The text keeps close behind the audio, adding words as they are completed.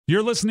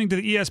You're listening to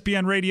the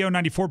ESPN Radio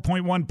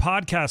 94.1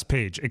 podcast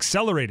page,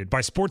 accelerated by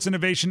Sports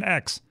Innovation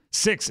X.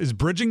 6 is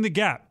bridging the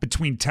gap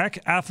between tech,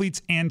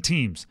 athletes, and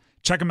teams.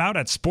 Check them out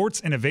at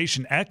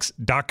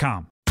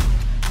sportsinnovationx.com.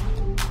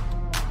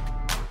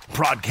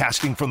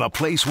 Broadcasting from the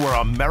place where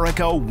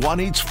America won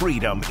its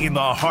freedom in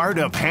the heart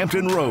of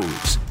Hampton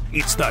Roads.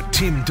 It's the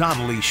Tim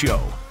Donnelly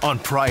Show on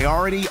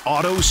Priority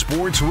Auto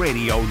Sports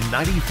Radio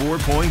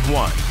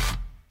 94.1.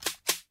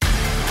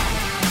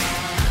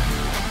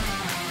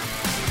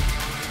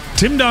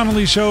 Tim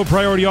Donnelly Show,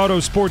 Priority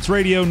Auto Sports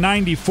Radio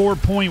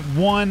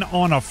 94.1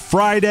 on a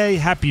Friday.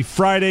 Happy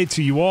Friday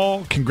to you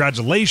all.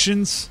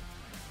 Congratulations.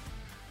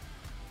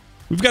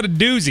 We've got a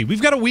doozy.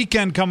 We've got a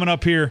weekend coming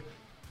up here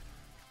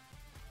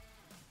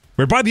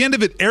where by the end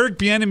of it, Eric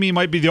Bieniemy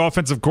might be the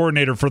offensive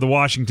coordinator for the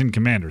Washington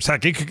Commanders.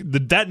 Heck,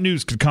 that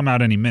news could come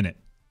out any minute.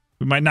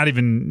 We might not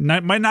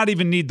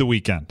even need the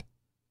weekend.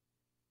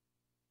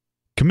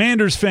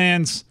 Commanders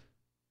fans,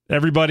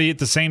 everybody at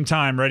the same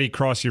time, ready?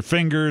 Cross your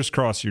fingers,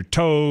 cross your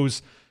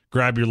toes,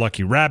 grab your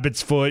lucky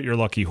rabbit's foot, your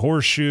lucky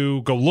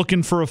horseshoe, go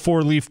looking for a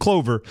four-leaf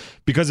clover,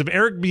 because if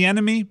Eric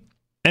Bieniemy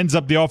ends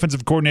up the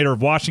offensive coordinator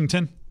of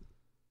Washington,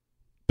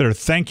 better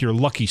thank your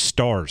lucky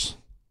stars.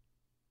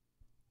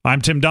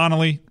 I'm Tim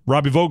Donnelly,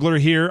 Robbie Vogler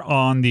here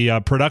on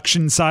the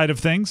production side of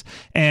things,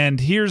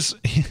 and here's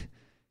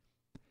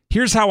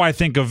how I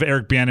think of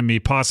Eric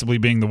Bieniemy possibly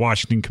being the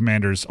Washington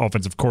Commanders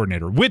offensive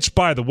coordinator, which,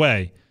 by the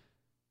way,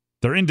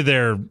 they're into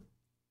their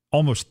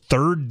almost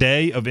third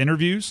day of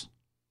interviews.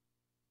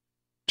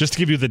 Just to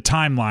give you the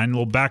timeline, a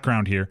little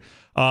background here.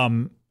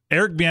 Eric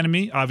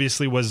Bieniemy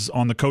obviously was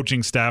on the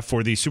coaching staff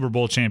for the Super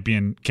Bowl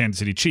champion Kansas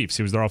City Chiefs.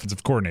 He was their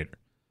offensive coordinator.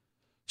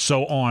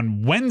 So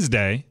on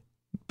Wednesday,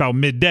 about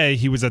midday,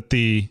 he was at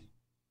the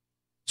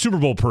Super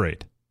Bowl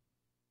parade.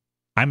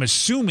 I'm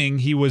assuming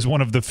he was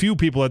one of the few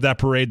people at that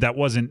parade that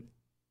wasn't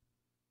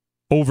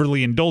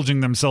overly indulging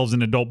themselves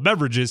in adult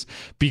beverages,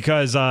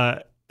 because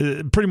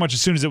pretty much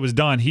as soon as it was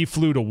done, he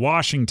flew to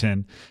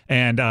Washington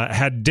and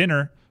had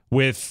dinner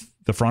with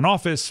the front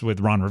office, with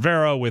Ron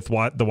Rivera, with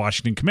the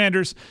Washington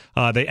Commanders.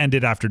 They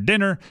ended after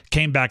dinner,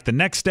 came back the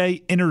next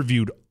day,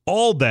 interviewed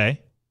all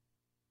day.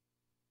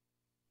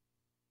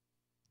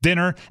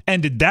 Dinner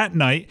ended that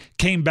night,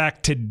 came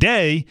back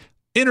today,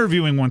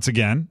 interviewing once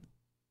again,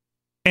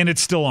 and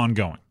it's still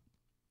ongoing.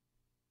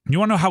 You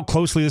want to know how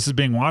closely this is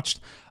being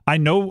watched? I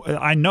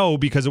know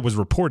because it was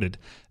reported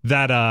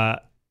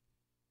that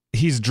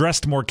he's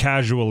dressed more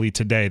casually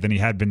today than he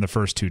had been the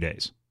first 2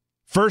 days.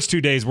 First 2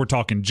 days, we're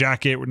talking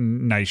jacket,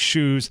 nice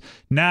shoes.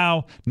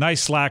 Now,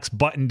 nice slacks,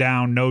 button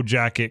down, no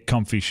jacket,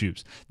 comfy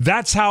shoes.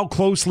 That's how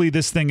closely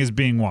this thing is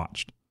being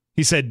watched.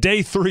 He said,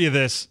 day 3 of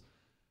this,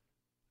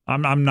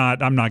 I'm not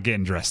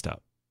getting dressed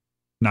up.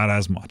 Not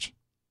as much.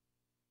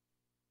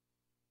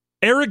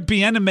 Eric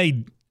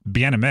Bieniemy,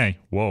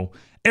 Eric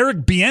Bieniemy, I'm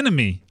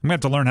going to have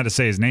to learn how to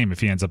say his name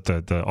if he ends up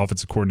the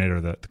offensive coordinator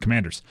of the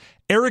Commanders.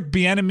 Eric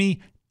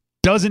Bieniemy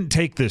doesn't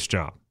take this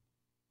job.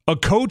 A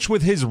coach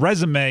with his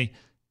resume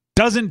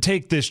doesn't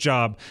take this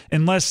job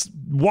unless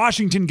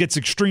Washington gets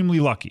extremely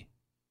lucky.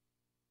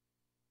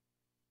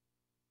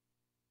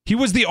 He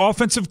was the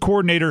offensive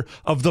coordinator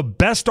of the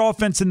best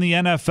offense in the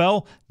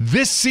NFL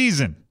this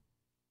season.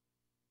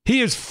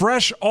 He is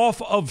fresh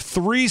off of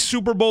 3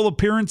 Super Bowl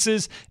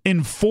appearances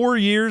in 4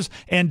 years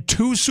and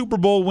 2 Super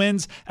Bowl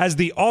wins as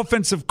the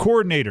offensive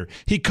coordinator.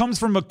 He comes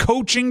from a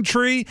coaching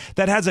tree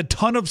that has a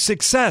ton of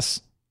success.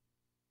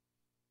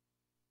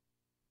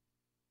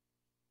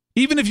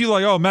 Even if you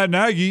like, Matt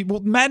Nagy. Well,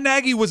 Matt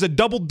Nagy was a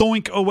double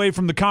doink away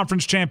from the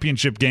conference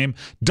championship game.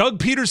 Doug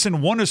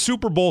Peterson won a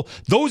Super Bowl.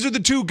 Those are the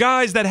 2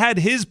 guys that had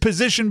his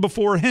position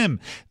before him.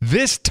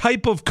 This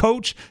type of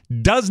coach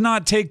does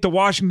not take the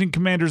Washington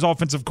Commanders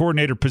offensive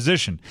coordinator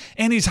position.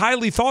 And he's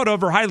highly thought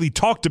of, or highly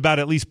talked about,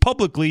 at least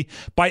publicly,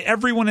 by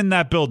everyone in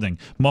that building.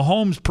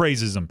 Mahomes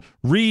praises him.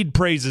 Reed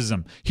praises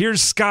him.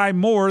 Here's Sky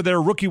Moore,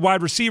 their rookie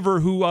wide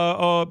receiver, who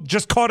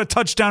just caught a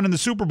touchdown in the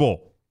Super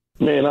Bowl.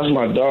 Man, that's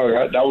my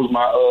dog. That was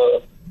my.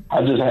 I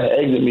just had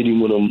an exit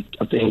meeting with him.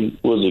 I think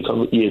a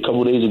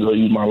couple of days ago.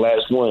 He was my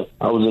last one.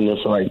 I was in there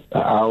for like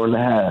an hour and a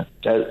half.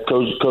 That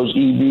Coach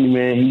EB,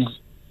 man,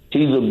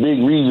 he's a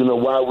big reason of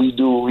why we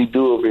do what we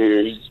do over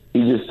here.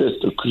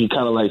 He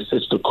kind of like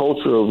sets the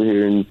culture over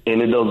here, and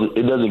it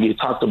doesn't get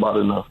talked about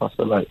enough. I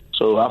feel like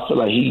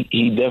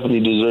he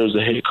definitely deserves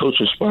a head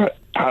coaching spot.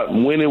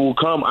 When it will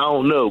come, I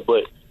don't know,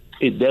 but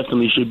it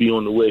definitely should be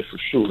on the way for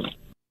sure.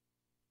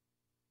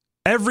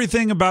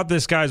 Everything about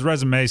this guy's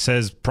resume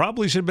says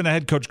probably should have been a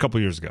head coach a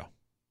couple years ago.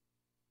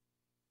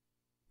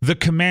 The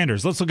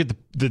Commanders, let's look at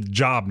the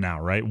job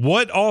now, right?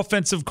 What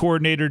offensive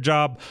coordinator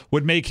job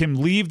would make him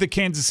leave the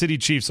Kansas City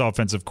Chiefs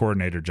offensive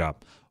coordinator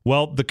job?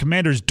 Well, the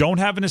Commanders don't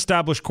have an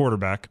established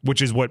quarterback,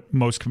 which is what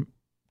most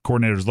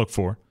coordinators look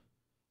for.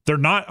 They're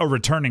not a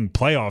returning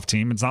playoff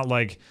team. It's not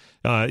like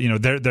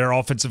their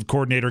offensive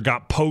coordinator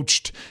got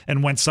poached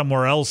and went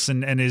somewhere else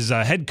and is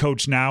a head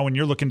coach now, and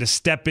you're looking to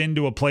step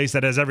into a place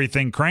that has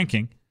everything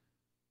cranking.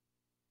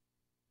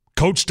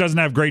 Coach doesn't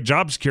have great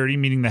job security,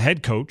 meaning the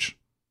head coach.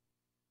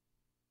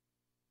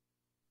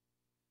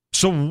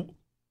 So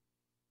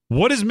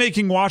what is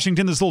making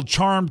Washington this little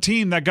charm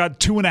team that got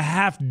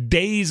 2.5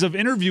 days of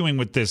interviewing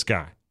with this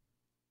guy?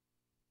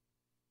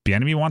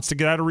 Bieniemy wants to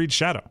get out of Reed's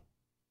shadow.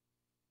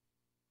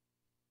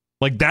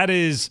 Like, that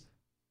is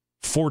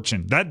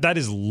fortune. That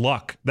is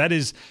luck. That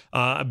is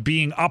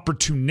being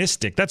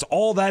opportunistic. That's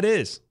all that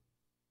is.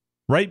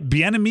 Right?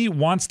 Bieniemy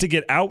wants to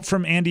get out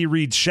from Andy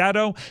Reid's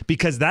shadow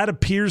because that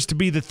appears to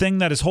be the thing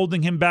that is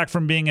holding him back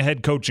from being a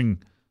head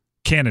coaching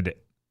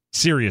candidate.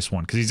 Serious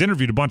one, because he's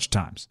interviewed a bunch of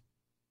times.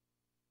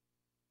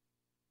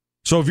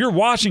 So if you're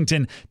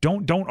Washington,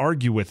 don't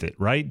argue with it,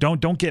 right?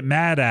 Don't get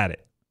mad at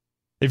it.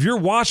 If you're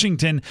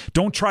Washington,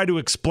 don't try to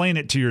explain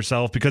it to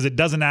yourself because it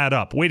doesn't add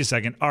up. Wait a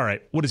second. All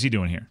right, what is he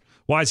doing here?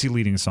 Why is he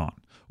leading us on?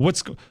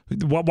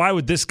 Why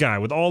would this guy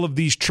with all of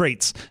these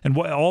traits and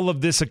all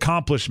of this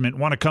accomplishment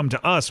want to come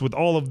to us with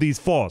all of these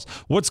flaws?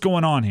 What's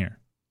going on here?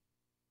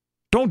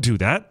 Don't do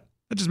that.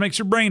 That just makes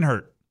your brain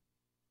hurt.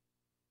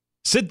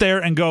 Sit there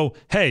and go,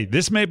 hey,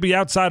 this may be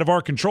outside of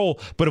our control,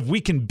 but if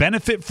we can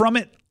benefit from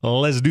it,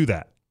 let's do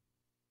that.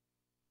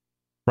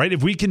 Right?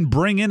 If we can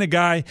bring in a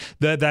guy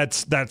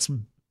that's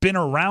been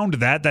around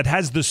that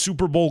has the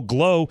Super Bowl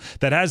glow,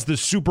 that has the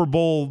Super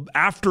Bowl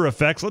after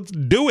effects, let's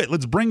do it.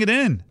 Let's bring it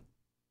in.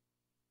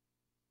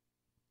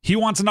 He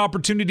wants an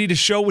opportunity to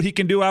show what he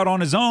can do out on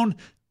his own.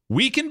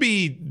 We can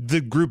be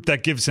the group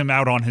that gives him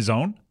out on his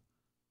own.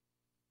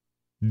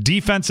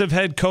 Defensive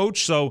head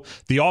coach, so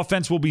the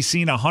offense will be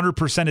seen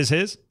 100% as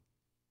his.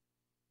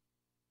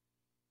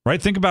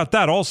 Right? Think about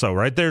that also,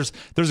 right? There's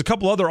a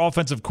couple other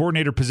offensive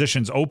coordinator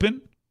positions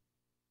open.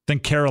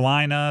 Think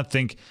Carolina,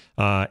 think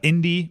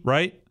Indy,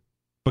 right?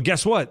 But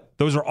guess what?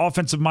 Those are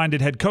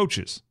offensive-minded head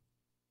coaches.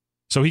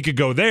 So he could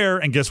go there,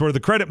 and guess where the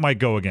credit might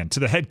go again? To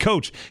the head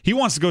coach. He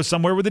wants to go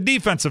somewhere with a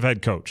defensive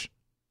head coach.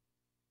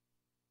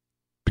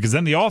 Because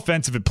then the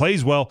offense, if it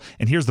plays well,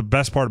 and here's the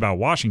best part about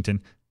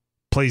Washington,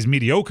 plays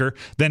mediocre,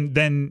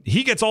 then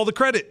he gets all the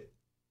credit.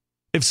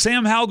 If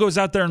Sam Howell goes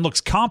out there and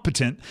looks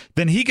competent,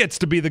 then he gets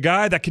to be the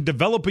guy that can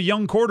develop a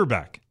young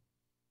quarterback.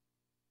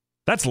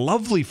 That's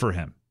lovely for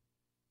him.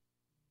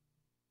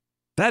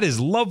 That is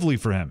lovely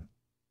for him.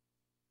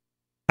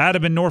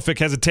 Adam in Norfolk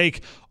has a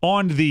take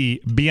on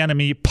the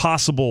Bieniemy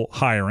possible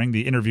hiring.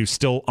 The interview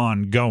still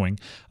ongoing.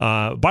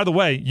 By the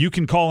way, you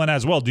can call in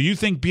as well. Do you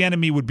think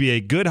Bieniemy would be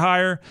a good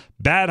hire,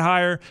 bad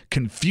hire,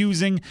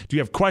 confusing? Do you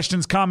have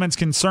questions, comments,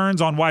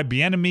 concerns on why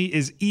Bieniemy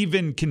is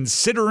even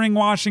considering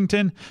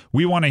Washington?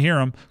 We want to hear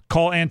them.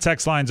 Call and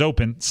text lines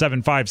open,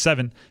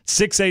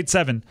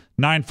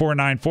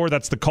 757-687-9494.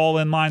 That's the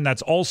call-in line.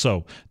 That's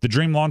also the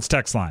Dream Lawns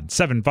text line,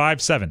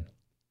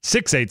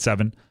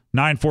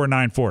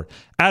 757-687-9494.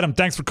 Adam,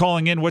 thanks for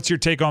calling in. What's your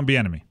take on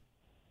Bieniemy?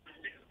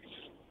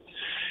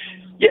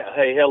 Yeah,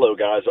 hey, hello,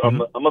 guys.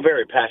 I'm a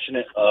very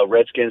passionate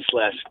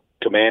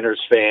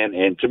Redskins/Commanders fan,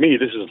 and to me,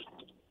 this is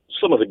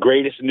some of the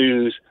greatest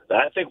news that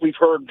I think we've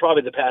heard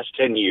probably the past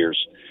 10 years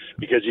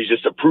because he's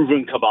just a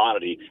proven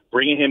commodity.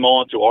 Bringing him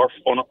onto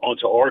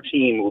our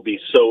team will be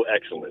so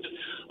excellent.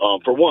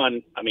 For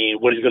one, I mean,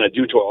 what he's going to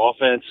do to our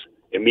offense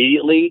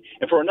immediately,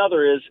 and for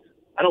another is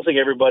I don't think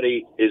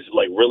everybody is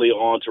like really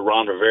on to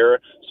Ron Rivera.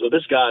 So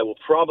this guy will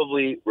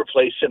probably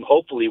replace him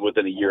hopefully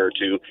within a year or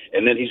two,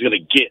 and then he's going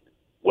to get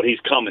what he's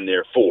coming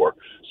there for.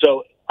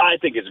 So I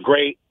think it's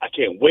great. I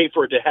can't wait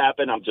for it to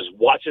happen. I'm just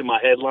watching my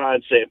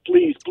headlines saying,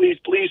 please, please,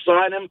 please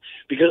sign him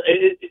because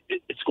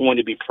it's going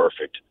to be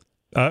perfect.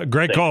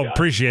 Great call.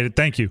 Appreciate it.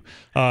 Thank you.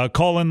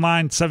 Call in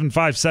line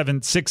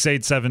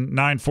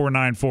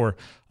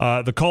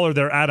 757-687-9494. The caller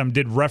there, Adam,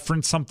 did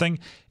reference something.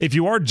 If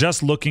you are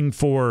just looking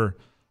for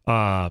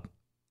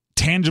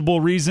tangible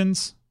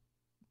reasons,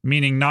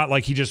 meaning not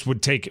like he just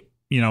would take,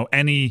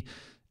 any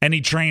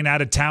train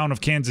out of town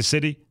of Kansas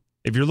City.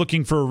 If you're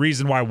looking for a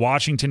reason why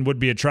Washington would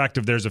be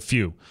attractive, there's a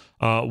few.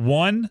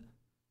 One,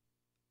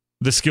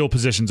 the skill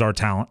positions are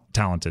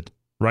talented,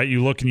 right?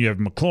 You look and you have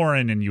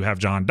McLaurin and you have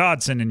John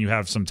Dodson and you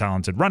have some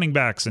talented running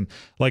backs. And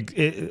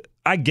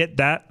I get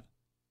that.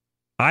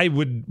 I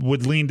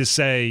would lean to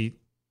say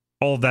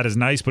all of that is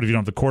nice, but if you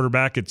don't have the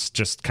quarterback, it's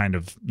just kind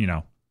of,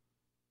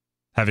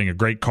 having a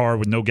great car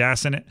with no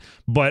gas in it.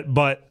 But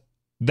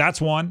that's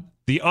one.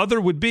 The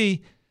other would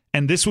be,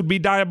 and this would be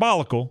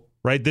diabolical,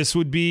 right? This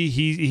would be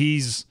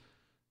he's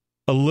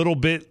a little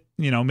bit,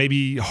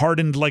 maybe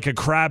hardened like a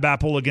crab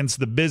apple against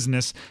the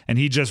business, and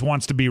he just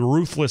wants to be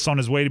ruthless on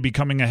his way to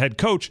becoming a head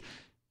coach.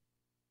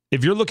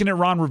 If you're looking at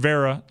Ron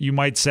Rivera, you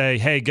might say,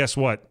 hey, guess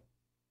what?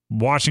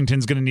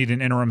 Washington's going to need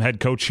an interim head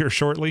coach here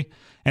shortly.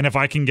 And if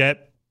I can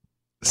get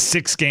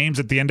 6 games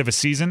at the end of a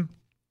season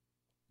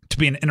to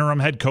be an interim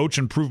head coach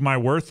and prove my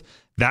worth,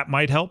 that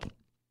might help.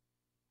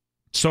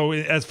 So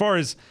as far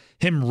as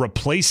him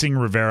replacing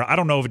Rivera, I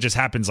don't know if it just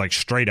happens like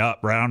straight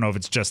up, right? I don't know if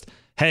it's just,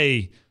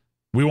 hey,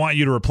 we want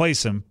you to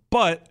replace him.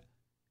 But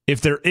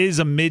if there is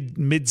a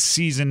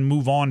mid-season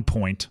move-on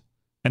point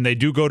and they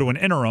do go to an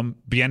interim,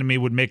 Bieniemy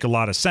would make a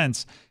lot of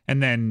sense.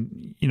 And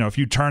then, if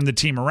you turn the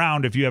team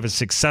around, if you have a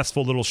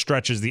successful little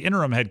stretch as the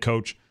interim head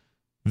coach,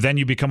 then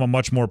you become a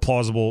much more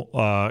plausible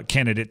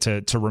candidate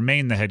to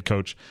remain the head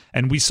coach.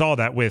 And we saw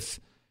that with,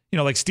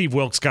 like Steve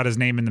Wilkes got his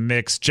name in the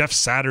mix. Jeff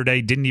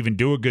Saturday didn't even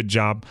do a good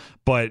job,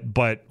 but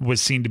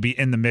was seen to be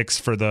in the mix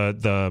for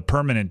the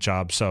permanent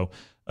job. So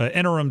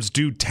interims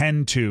do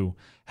tend to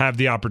have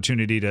the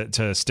opportunity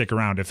to stick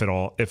around if at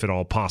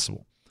all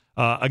possible.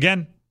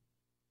 Again,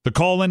 the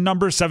call-in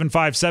number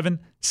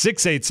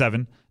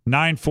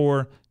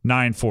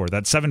 757-687-9494.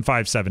 That's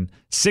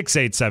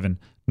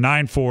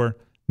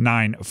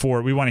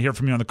 757-687-9494. We want to hear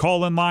from you on the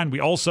call-in line. We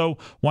also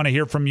want to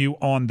hear from you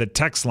on the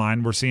text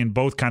line. We're seeing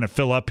both kind of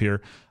fill up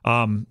here.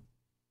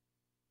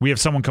 We have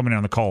someone coming in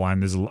on the call line.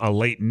 There's a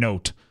late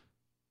note.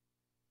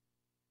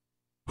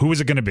 Who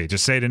is it going to be?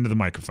 Just say it into the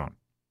microphone.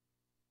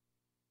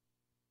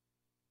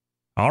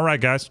 All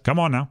right, guys, come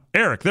on now.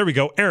 Eric, there we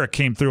go. Eric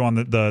came through on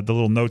the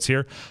little notes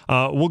here.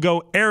 We'll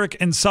go Eric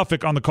in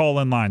Suffolk on the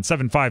call-in line,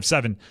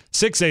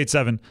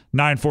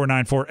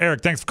 757-687-9494.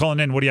 Eric, thanks for calling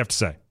in. What do you have to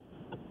say?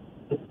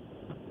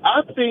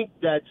 I think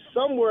that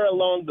somewhere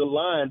along the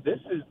line, this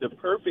is the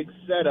perfect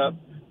setup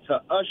to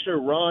usher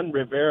Ron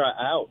Rivera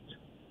out.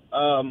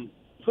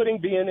 Putting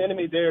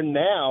Bieniemy there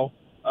now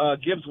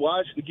gives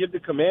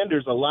the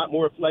Commanders a lot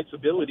more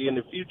flexibility in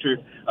the future.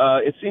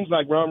 It seems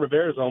like Ron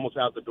Rivera is almost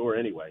out the door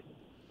anyway.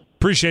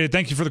 Appreciate it.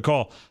 Thank you for the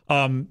call.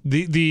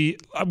 We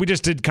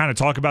just did kind of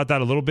talk about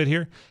that a little bit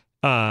here.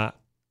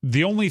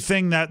 The only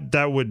thing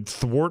that would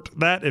thwart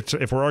that,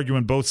 if we're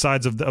arguing both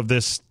sides of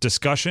this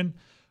discussion,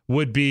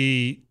 would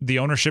be the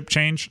ownership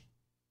change,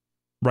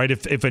 right?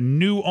 If a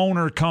new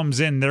owner comes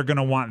in, they're going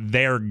to want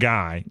their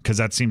guy, because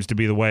that seems to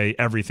be the way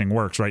everything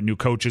works, right? New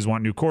coaches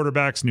want new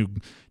quarterbacks, new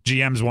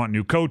GMs want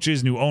new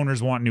coaches, new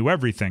owners want new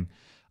everything.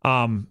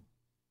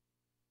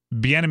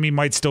 Bieniemy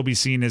might still be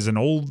seen as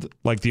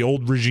the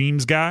old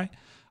regime's guy,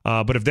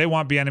 but if they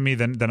want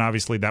Bieniemy, then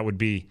obviously that would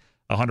be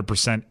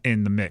 100%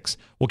 in the mix.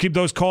 We'll keep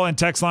those call and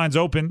text lines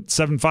open,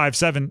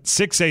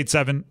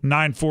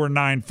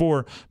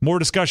 757-687-9494. More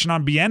discussion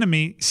on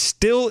Bieniemy,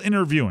 still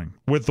interviewing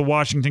with the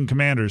Washington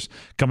Commanders,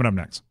 coming up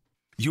next.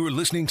 You're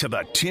listening to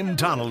the Tim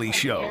Donnelly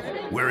Show,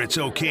 where it's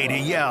okay to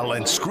yell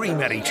and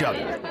scream at each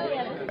other,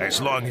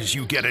 as long as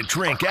you get a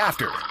drink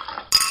after.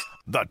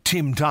 The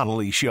Tim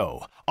Donnelly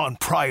Show on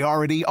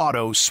Priority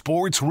Auto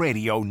Sports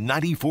Radio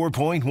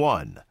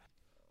 94.1.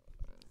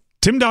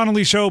 Tim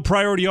Donnelly Show,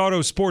 Priority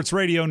Auto Sports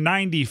Radio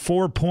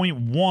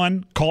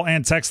 94.1. Call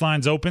and text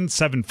lines open,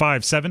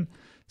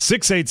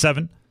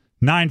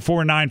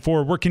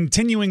 757-687-9494. We're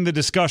continuing the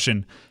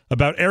discussion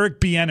about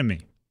Eric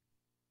Bieniemy,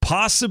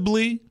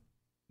 possibly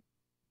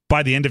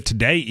by the end of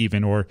today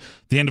even, or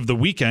the end of the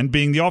weekend,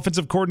 being the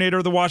offensive coordinator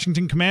of the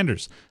Washington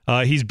Commanders.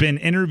 He's been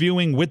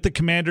interviewing with the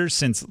Commanders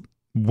since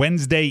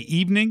Wednesday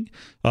evening.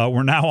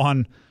 We're now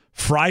on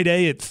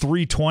Friday at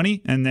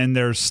 3:20, and then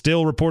they're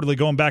still reportedly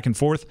going back and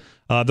forth.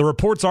 The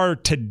reports are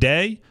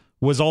today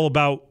was all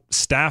about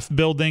staff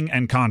building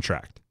and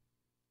contract.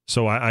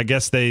 So I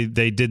guess they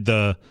did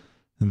the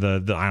I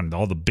don't know,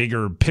 all the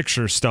bigger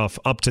picture stuff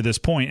up to this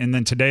point, and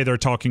then today they're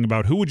talking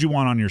about who would you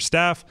want on your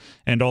staff,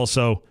 and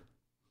also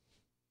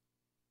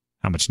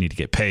how much you need to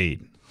get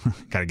paid.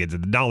 Got to get to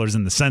the dollars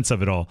and the cents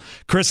of it all.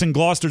 Chris in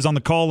Gloucester's on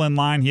the call-in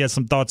line. He has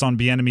some thoughts on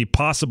Bieniemy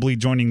possibly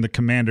joining the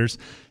Commanders.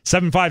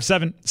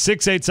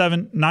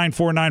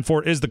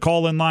 757-687-9494 is the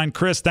call-in line.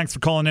 Chris, thanks for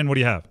calling in. What do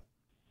you have?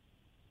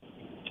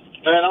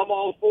 And I'm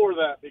all for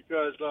that,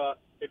 because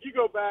if you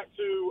go back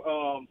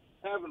to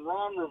having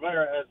Ron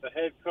Rivera as the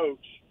head coach,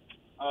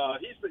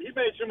 he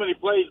made too many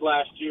plays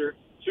last year,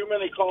 too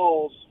many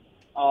calls,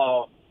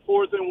 4th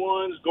and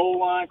 1s, goal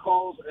line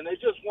calls, and they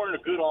just weren't a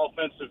good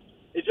offensive.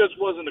 It just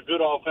wasn't a good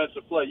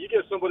offensive play. You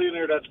get somebody in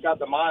there that's got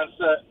the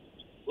mindset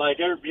like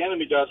Eric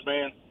Bieniemy does,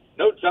 man,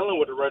 no telling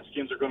what the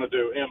Redskins are going to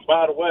do. And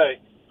by the way,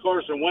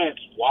 Carson Wentz,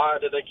 why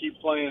did they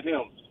keep playing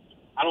him?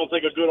 I don't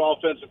think a good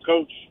offensive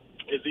coach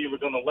is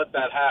even going to let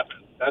that happen.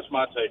 That's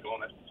my take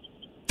on it.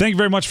 Thank you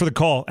very much for the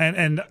call.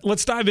 And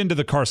let's dive into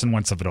the Carson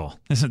Wentz of it all.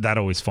 Isn't that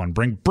always fun?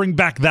 Bring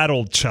back that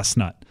old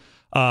chestnut.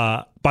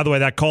 By the way,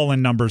 that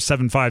call-in number is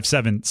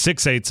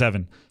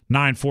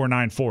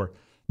 757-687-9494.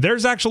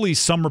 There's actually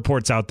some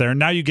reports out there.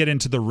 Now you get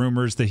into the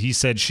rumors, the he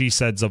said, she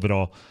said's of it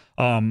all,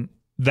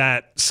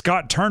 that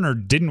Scott Turner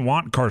didn't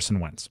want Carson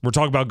Wentz. We're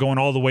talking about going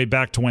all the way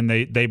back to when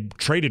they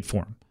traded for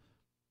him,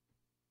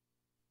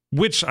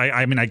 which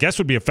I mean, I guess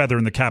would be a feather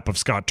in the cap of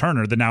Scott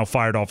Turner, the now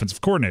fired offensive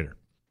coordinator.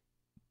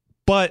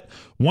 But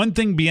one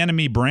thing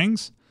Bieniemy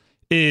brings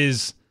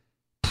is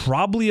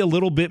probably a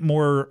little bit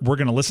more, we're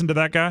going to listen to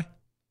that guy.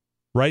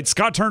 Right?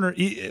 Scott Turner,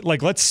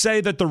 like, let's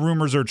say that the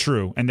rumors are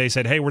true and they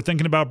said, hey, we're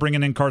thinking about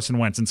bringing in Carson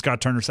Wentz. And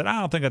Scott Turner said,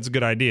 I don't think that's a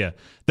good idea.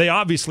 They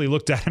obviously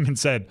looked at him and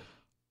said,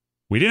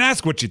 we didn't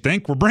ask what you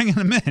think. We're bringing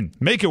him in.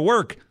 Make it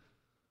work.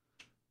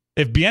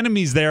 If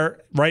Bieniemy's there,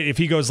 right, if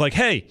he goes like,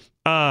 hey,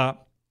 I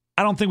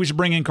don't think we should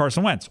bring in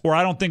Carson Wentz, or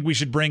I don't think we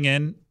should bring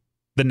in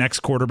the next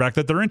quarterback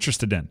that they're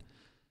interested in,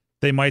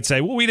 they might say,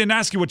 well, we didn't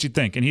ask you what you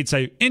think. And he'd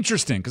say,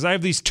 interesting, because I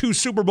have these 2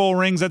 Super Bowl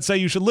rings that say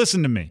you should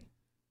listen to me.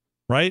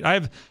 Right?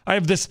 I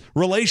have this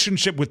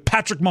relationship with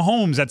Patrick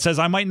Mahomes that says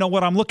I might know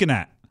what I'm looking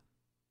at.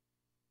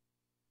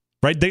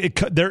 right?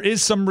 There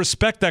is some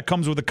respect that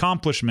comes with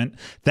accomplishment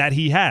that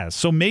he has.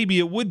 So maybe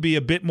it would be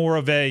a bit more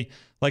of a,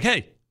 like,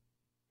 hey,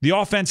 the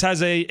offense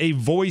has a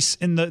voice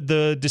in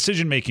the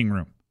decision-making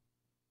room.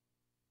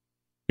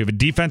 We have a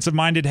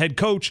defensive-minded head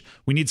coach.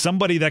 We need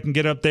somebody that can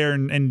get up there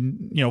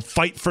and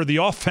fight for the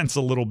offense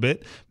a little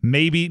bit.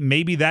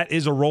 Maybe that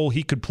is a role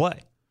he could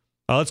play.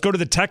 Let's go to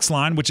the text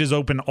line, which is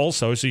open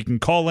also, so you can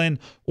call in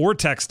or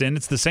text in.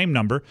 It's the same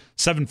number,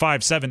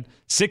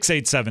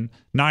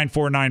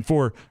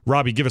 757-687-9494.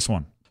 Robbie, give us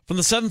one. From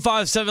the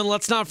 757,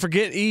 let's not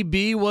forget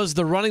EB was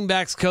the running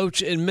backs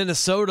coach in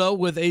Minnesota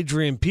with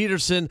Adrian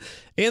Peterson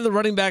and the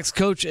running backs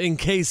coach in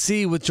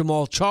KC with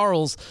Jamal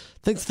Charles.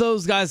 Thinks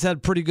those guys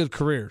had pretty good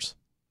careers.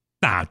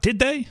 Nah, did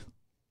they?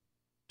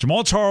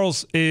 Jamal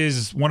Charles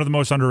is one of the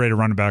most underrated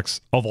running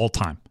backs of all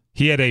time.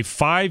 He had a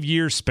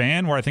 5-year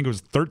span where I think it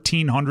was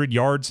 1,300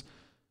 yards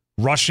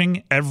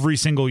rushing every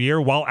single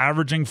year while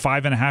averaging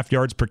 5.5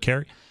 yards per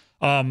carry.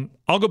 I'll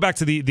go back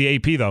to the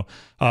AP, though.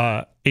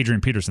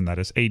 Adrian Peterson, that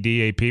is.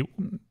 AP,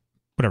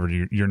 whatever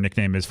your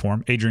nickname is for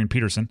him. Adrian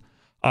Peterson.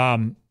 I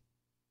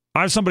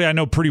have somebody I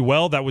know pretty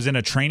well that was in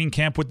a training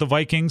camp with the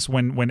Vikings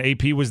when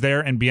AP was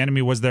there and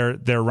Bieniemy was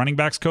their running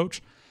backs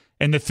coach.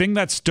 And the thing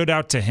that stood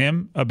out to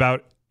him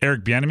about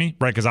Eric Bieniemy,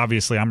 right, because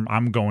obviously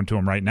I'm going to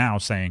him right now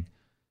saying,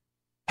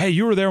 hey,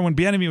 you were there when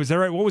Bieniemy was there,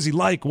 right? What was he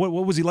like? What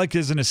was he like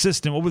as an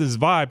assistant? What was his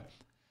vibe?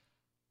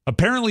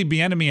 Apparently,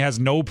 Bieniemy has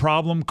no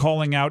problem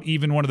calling out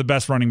even one of the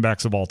best running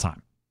backs of all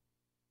time.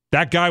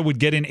 That guy would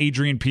get in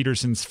Adrian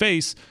Peterson's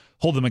face,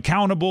 hold him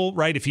accountable,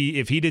 right? If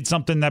he did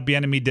something that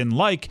Bieniemy didn't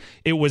like,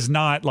 it was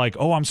not like,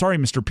 oh, I'm sorry,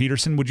 Mr.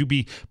 Peterson, would you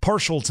be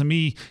partial to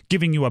me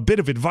giving you a bit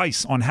of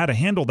advice on how to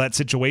handle that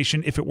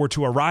situation if it were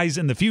to arise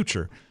in the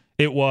future?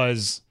 It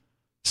was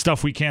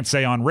stuff we can't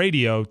say on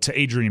radio to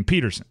Adrian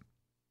Peterson.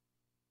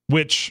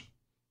 Which,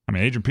 I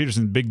mean, Adrian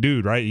Peterson's a big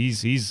dude, right?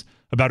 He's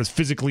about as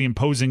physically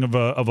imposing of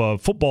a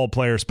football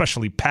player,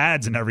 especially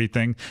pads and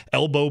everything,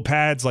 elbow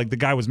pads. Like, the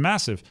guy was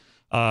massive.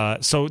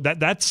 So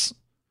that's,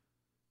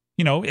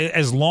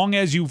 as long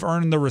as you've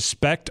earned the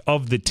respect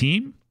of the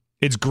team,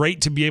 it's great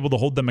to be able to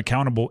hold them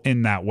accountable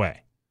in that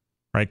way,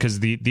 right?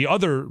 Because the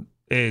other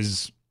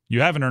is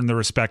you haven't earned the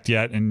respect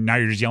yet, and now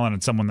you're just yelling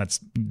at someone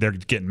they're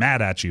getting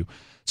mad at you.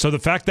 So the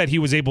fact that he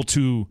was able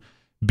to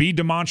be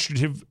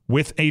demonstrative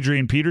with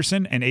Adrian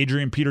Peterson, and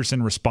Adrian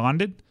Peterson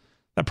responded,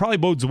 that probably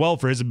bodes well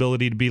for his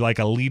ability to be like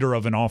a leader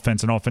of an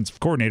offensive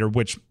coordinator,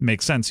 which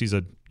makes sense. He's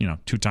a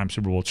 2-time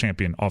Super Bowl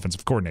champion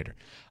offensive coordinator.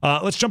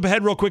 Let's jump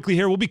ahead real quickly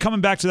here. We'll be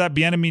coming back to that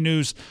Bieniemy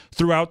news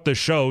throughout the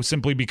show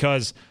simply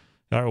because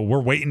we're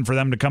waiting for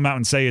them to come out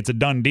and say it's a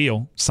done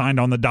deal,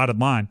 signed on the dotted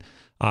line.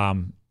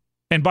 And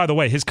by the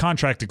way, his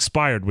contract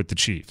expired with the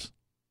Chiefs.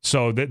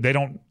 So they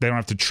don't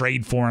have to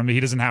trade for him. He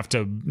doesn't have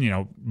to,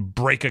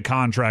 break a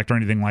contract or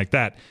anything like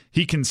that.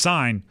 He can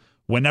sign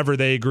whenever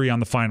they agree on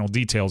the final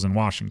details in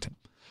Washington.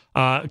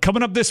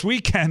 Coming up this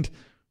weekend,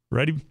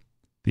 ready?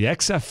 The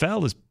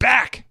XFL is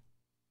back.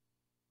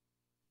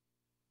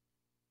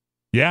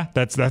 Yeah,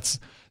 that's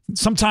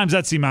sometimes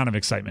that's the amount of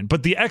excitement.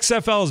 But the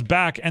XFL is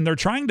back, and they're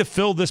trying to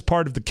fill this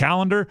part of the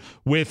calendar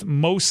with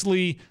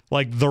mostly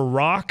like The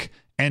Rock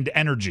and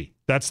energy.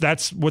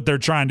 That's what they're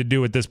trying to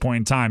do at this point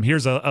in time.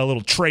 Here's a little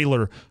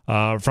trailer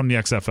from the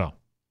XFL.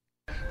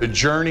 The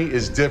journey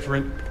is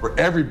different for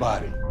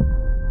everybody.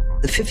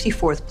 The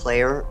 54th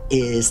player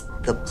is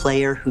the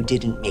player who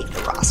didn't make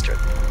the roster.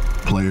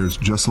 Players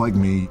just like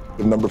me.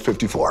 Number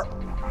 54.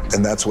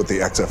 And that's what the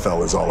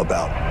XFL is all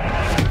about.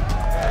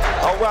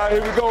 All right,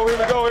 here we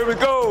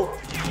go.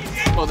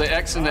 Well, the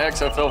X in the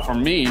XFL for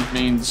me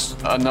means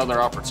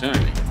another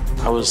opportunity.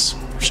 I was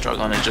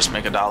struggling to just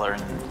make $1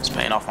 and it's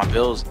paying off my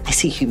bills. I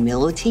see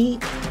humility,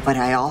 but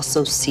I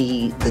also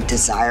see the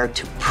desire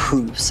to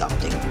prove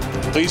something.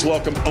 Please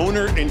welcome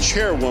owner and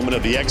chairwoman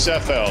of the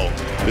XFL,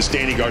 Ms.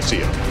 Dany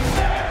Garcia.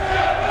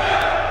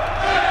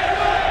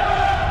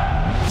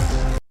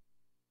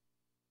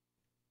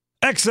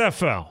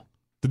 XFL.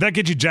 Did that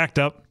get you jacked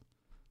up?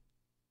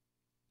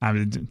 I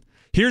mean,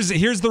 here's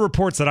the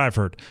reports that I've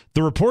heard.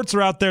 The reports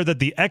are out there that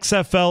the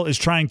XFL is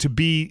trying to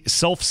be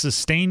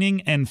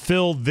self-sustaining and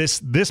fill this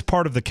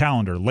part of the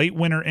calendar, late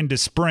winter into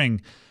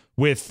spring,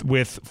 with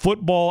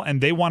football,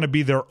 and they want to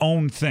be their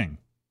own thing.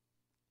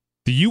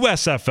 The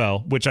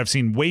USFL, which I've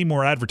seen way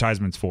more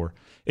advertisements for,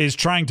 is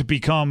trying to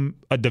become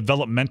a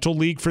developmental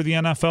league for the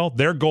NFL.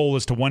 Their goal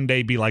is to one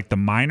day be like the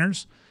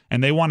minors,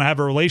 and they want to have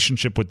a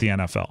relationship with the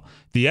NFL.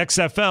 The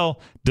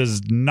XFL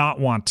does not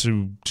want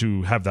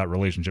to have that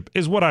relationship,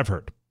 is what I've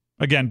heard.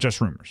 Again, just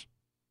rumors.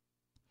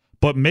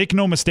 But make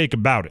no mistake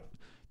about it.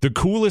 The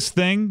coolest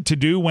thing to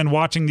do when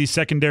watching these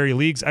secondary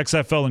leagues,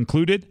 XFL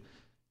included,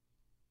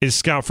 is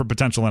scout for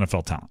potential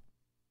NFL talent.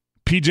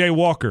 PJ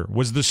Walker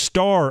was the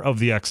star of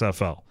the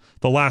XFL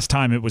the last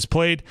time it was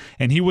played,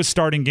 and he was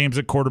starting games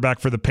at quarterback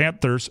for the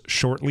Panthers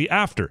shortly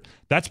after.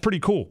 That's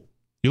pretty cool.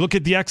 You look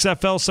at the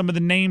XFL, some of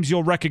the names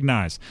you'll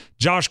recognize.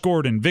 Josh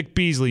Gordon, Vic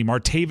Beasley,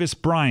 Martavis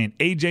Bryant,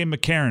 A.J.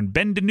 McCarron,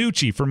 Ben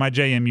DiNucci for my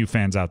JMU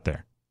fans out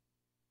there.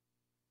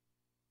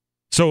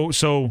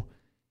 So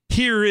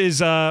here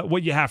is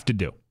what you have to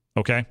do,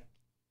 okay?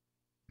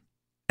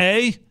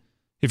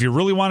 if you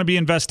really want to be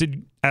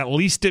invested, at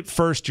least at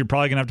first, you're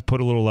probably going to have to put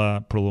a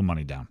little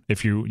money down.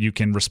 If you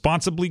can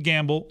responsibly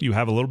gamble, you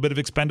have a little bit of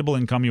expendable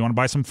income, you want to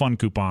buy some fun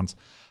coupons,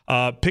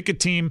 pick a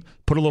team,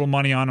 put a little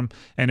money on them,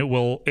 and it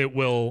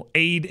will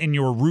aid in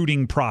your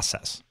rooting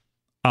process.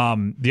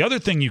 The other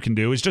thing you can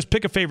do is just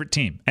pick a favorite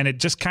team, and it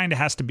just kind of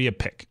has to be a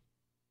pick.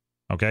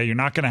 Okay, you're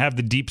not going to have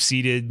the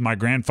deep-seated, my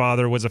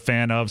grandfather was a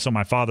fan of, so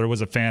my father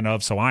was a fan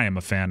of, so I am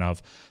a fan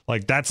of.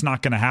 Like, that's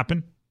not going to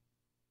happen.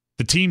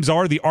 The teams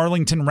are the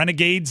Arlington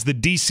Renegades, the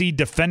DC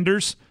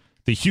Defenders,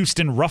 the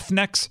Houston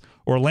Roughnecks,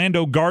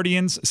 Orlando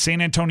Guardians,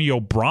 San Antonio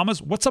Brahmas.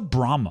 What's a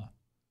Brahma?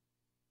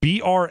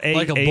 B-R-A-H.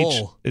 Like a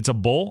bull. It's a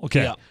bull?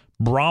 Okay. Yeah.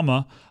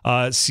 Brahma,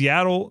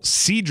 Seattle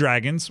Sea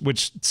Dragons,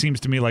 which seems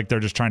to me like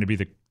they're just trying to be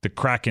the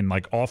Kraken,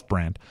 like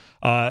off-brand.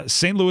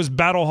 St. Louis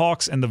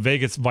Battlehawks and the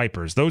Vegas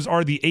Vipers. Those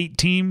are the 8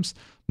 teams.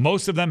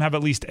 Most of them have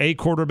at least a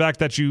quarterback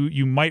that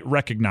you might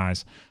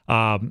recognize.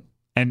 And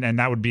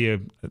that would be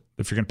if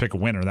you're going to pick a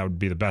winner, that would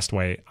be the best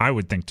way I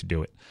would think to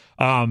do it.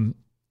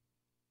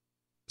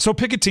 So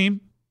pick a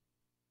team.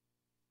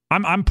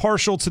 I'm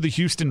partial to the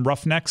Houston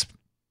Roughnecks,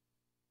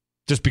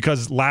 just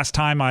because last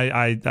time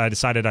I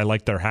decided I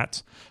liked their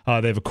hats.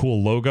 They have a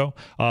cool logo.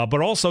 But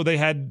also they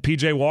had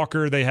P.J.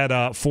 Walker. They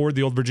had Ford,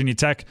 the old Virginia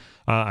Tech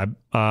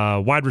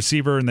wide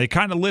receiver, and they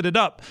kind of lit it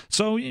up.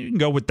 So you can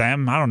go with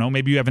them. I don't know.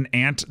 Maybe you have an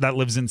aunt that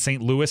lives in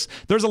St. Louis.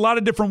 There's a lot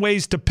of different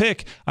ways to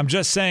pick. I'm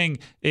just saying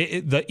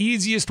the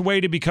easiest way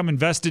to become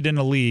invested in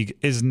a league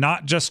is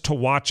not just to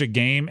watch a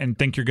game and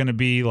think you're going to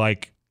be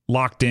like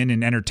locked in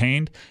and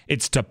entertained.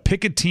 It's to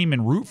pick a team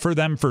and root for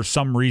them for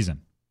some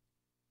reason.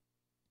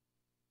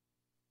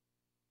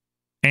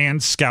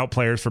 And scout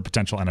players for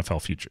potential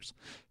NFL futures.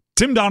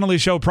 Tim Donnelly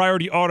Show,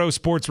 Priority Auto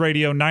Sports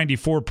Radio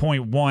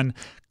 94.1.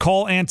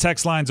 Call and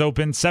text lines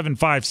open,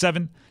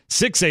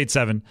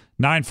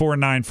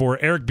 757-687-9494.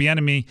 Eric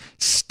Bieniemy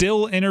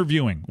still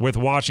interviewing with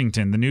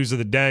Washington. The news of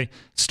the day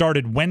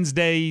started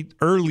Wednesday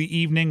early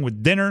evening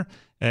with dinner,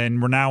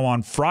 and we're now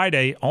on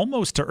Friday,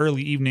 almost to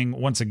early evening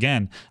once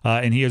again.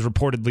 And he is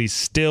reportedly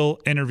still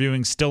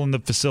interviewing, still in the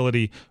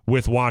facility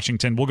with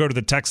Washington. We'll go to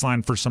the text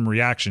line for some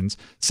reactions.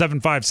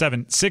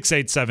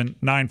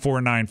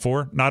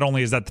 757-687-9494. Not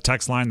only is that the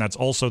text line, that's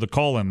also the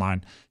call-in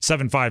line.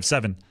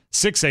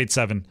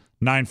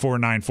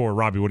 757-687-9494.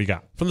 Robbie, what do you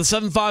got? From the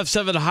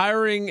 757,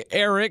 hiring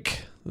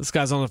Eric. This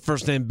guy's on a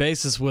first-name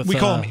basis with we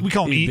call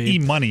him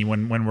E-Money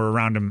when we're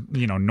around him,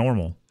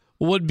 normal.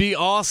 Would be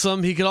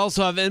awesome. He could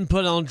also have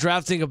input on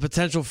drafting a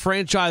potential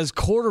franchise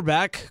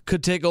quarterback.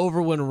 Could take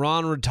over when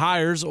Ron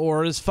retires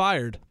or is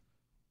fired.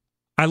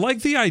 I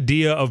like the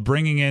idea of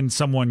bringing in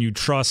someone you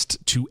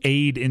trust to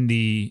aid in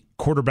the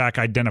quarterback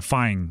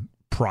identifying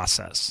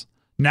process.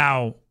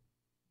 Now,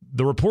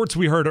 the reports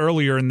we heard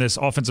earlier in this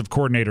offensive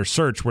coordinator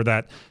search were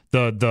that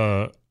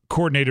the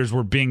coordinators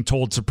were being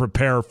told to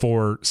prepare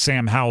for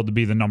Sam Howell to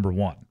be the number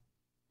one.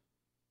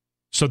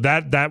 So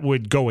that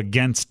would go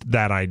against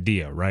that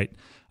idea, right?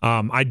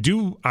 I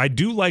do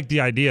like the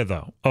idea,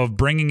 though, of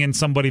bringing in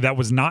somebody that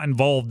was not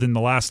involved in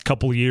the last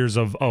couple of years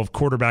of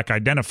quarterback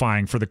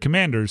identifying for the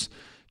Commanders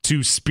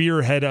to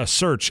spearhead a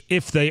search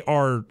if they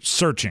are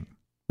searching,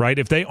 right?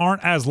 If they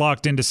aren't as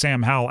locked into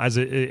Sam Howell as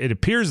it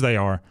appears they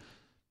are,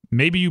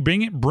 maybe you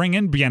bring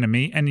in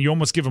Bieniemy and you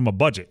almost give him a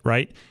budget,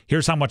 right?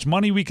 Here's how much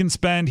money we can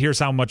spend. Here's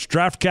how much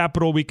draft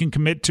capital we can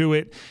commit to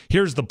it.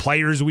 Here's the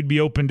players we'd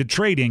be open to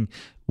trading.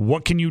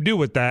 What can you do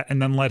with that?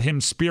 And then let him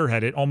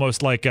spearhead it,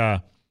 almost like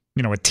a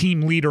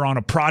team leader on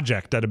a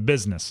project at a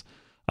business.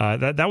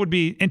 That would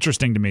be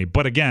interesting to me.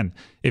 But again,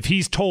 if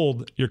he's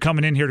told you're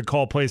coming in here to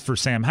call plays for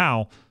Sam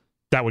Howell,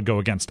 that would go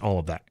against all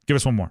of that. Give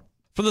us one more.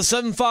 For the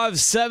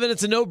 757,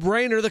 it's a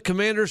no-brainer. The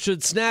Commanders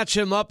should snatch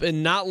him up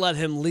and not let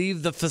him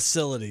leave the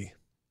facility.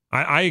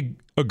 I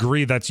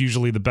agree that's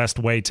usually the best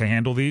way to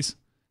handle these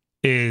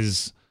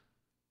is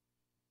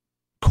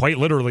quite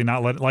literally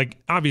not let,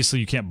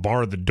 obviously you can't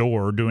bar the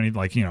door or do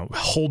anything,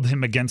 hold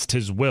him against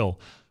his will.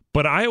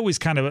 But I always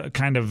kind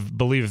of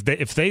believe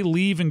if they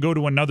leave and go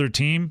to another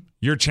team,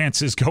 your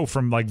chances go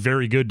from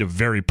very good to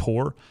very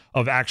poor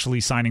of actually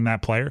signing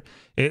that player.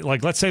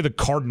 Let's say the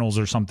Cardinals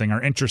or something are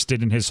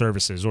interested in his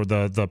services, or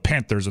the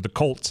Panthers or the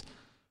Colts.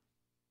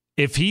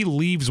 If he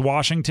leaves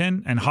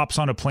Washington and hops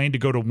on a plane to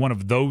go to one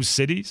of those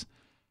cities,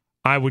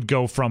 I would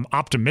go from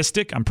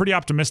optimistic. I'm pretty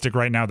optimistic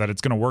right now that it's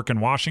going to work in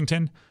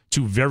Washington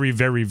to very,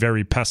 very,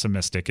 very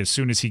pessimistic as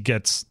soon as he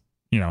gets,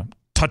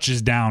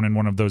 touches down in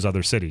one of those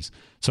other cities.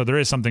 So there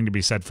is something to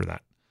be said for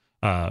that.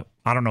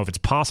 I don't know if it's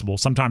possible.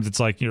 Sometimes it's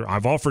like,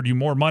 I've offered you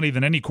more money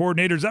than any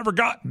coordinator's ever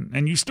gotten,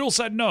 and you still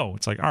said no.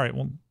 It's like, all right,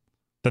 well,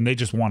 then they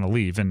just want to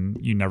leave, and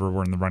you never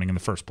were in the running in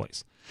the first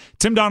place.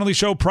 Tim Donnelly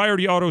Show,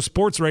 Priority Auto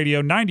Sports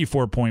Radio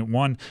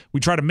 94.1. We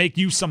try to make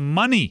you some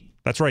money.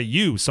 That's right,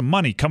 some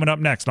money. Coming up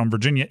next on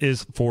Virginia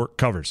is for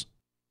Covers.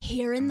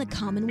 Here in the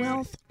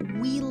Commonwealth,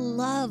 we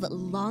love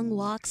long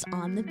walks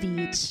on the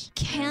beach,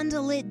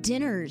 candlelit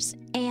dinners,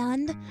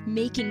 and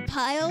making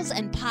piles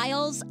and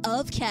piles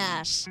of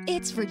cash.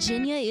 It's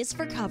Virginia is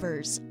for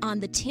Covers on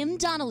the Tim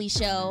Donnelly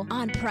Show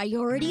on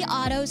Priority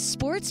Auto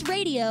Sports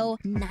Radio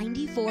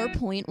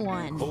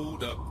 94.1.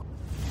 Hold up.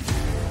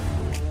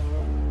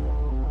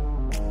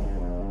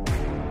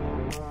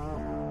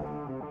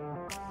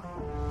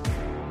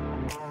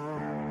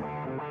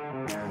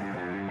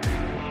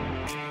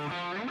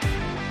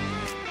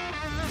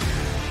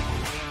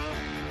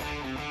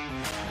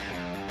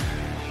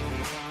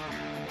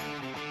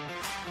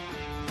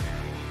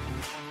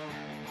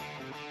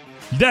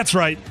 That's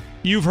right.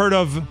 You've heard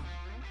of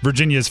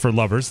Virginia's for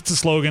Lovers. It's a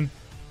slogan.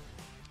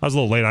 I was a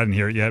little late. I didn't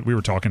hear it yet. We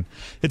were talking.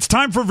 It's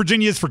time for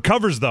Virginia's for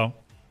Covers, though.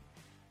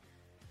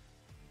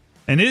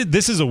 And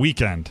this is a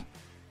weekend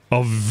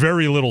of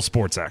very little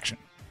sports action.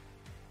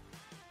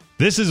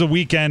 This is a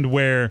weekend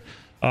where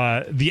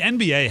the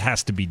NBA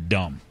has to be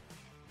dumb.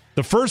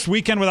 The first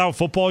weekend without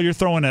football, you're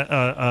throwing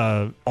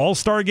a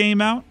all-star game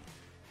out.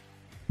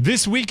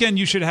 This weekend,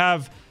 you should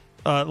have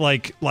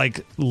like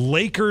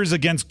Lakers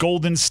against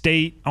Golden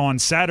State on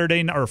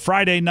Saturday or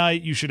Friday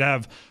night. You should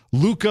have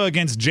Luka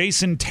against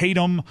Jason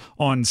Tatum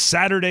on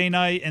Saturday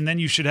night, and then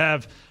you should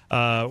have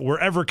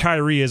wherever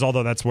Kyrie is,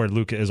 although that's where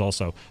Luka is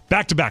also.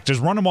 Back to back,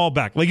 just run them all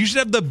back. Like, you should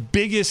have the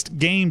biggest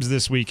games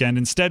this weekend.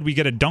 Instead, we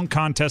get a dunk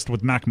contest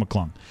with Mac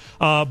McClung.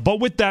 But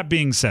with that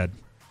being said,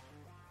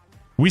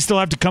 we still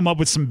have to come up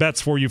with some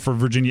bets for you for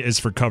Virginia is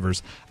for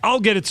Covers.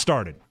 I'll get it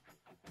started.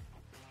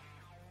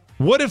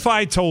 What if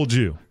I told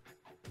you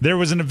there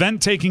was an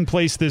event taking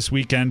place this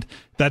weekend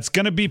that's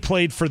going to be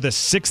played for the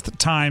 6th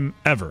time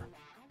ever,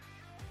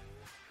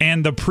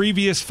 and the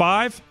previous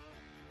 5,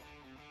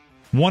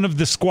 one of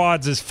the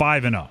squads is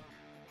 5-0?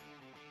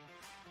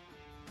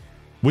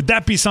 Would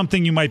that be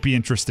something you might be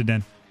interested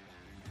in?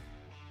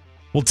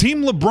 Well,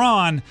 Team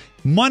LeBron,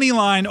 money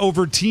line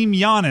over Team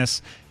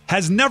Giannis,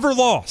 has never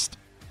lost.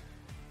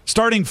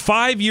 Starting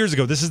 5 years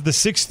ago, this is the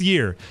 6th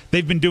year,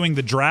 they've been doing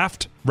the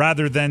draft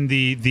rather than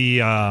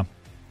the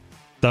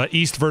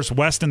East versus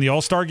West in the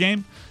All-Star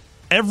game.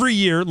 Every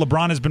year,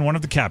 LeBron has been one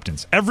of the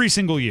captains. Every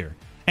single year.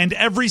 And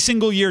every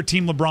single year,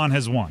 Team LeBron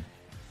has won.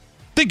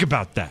 Think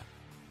about that.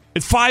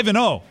 It's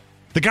 5-0.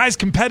 The guy's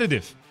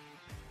competitive.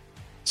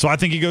 So I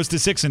think he goes to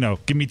 6-0.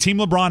 Give me Team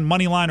LeBron,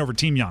 money line over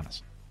Team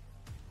Giannis.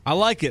 I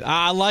like it.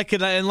 I like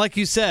it. And like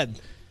you said,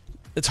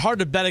 it's hard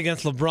to bet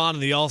against LeBron in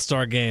the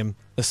All-Star game,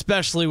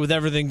 especially with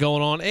everything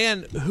going on.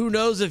 And who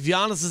knows if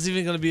Giannis is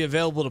even going to be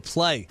available to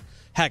play.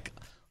 Heck,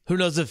 who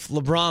knows if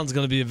LeBron's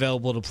going to be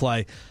available to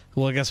play?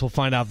 Well, I guess we'll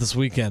find out this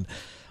weekend.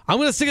 I'm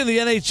going to stick in the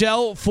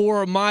NHL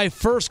for my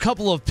first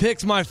couple of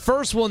picks. My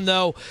first one,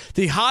 though,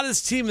 the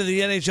hottest team in the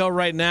NHL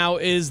right now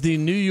is the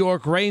New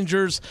York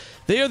Rangers.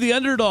 They are the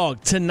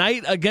underdog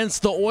tonight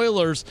against the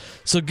Oilers.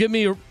 So give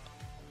me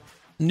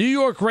New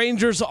York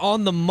Rangers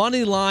on the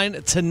money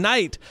line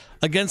tonight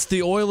against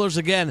the Oilers.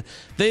 Again,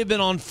 they've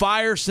been on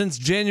fire since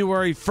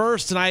January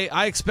 1st, and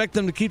I expect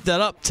them to keep that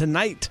up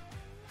tonight.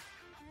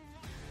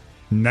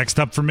 Next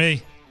up for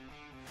me,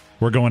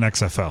 we're going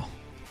XFL.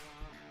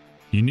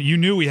 You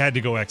knew we had to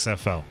go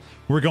XFL.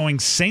 We're going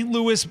St.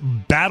 Louis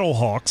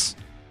Battlehawks.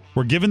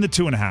 We're giving the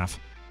 2.5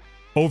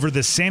 over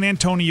the San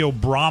Antonio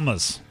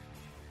Brahmas.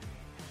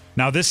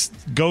 Now, this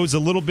goes a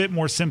little bit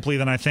more simply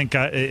than I think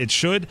it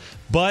should,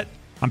 but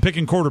I'm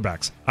picking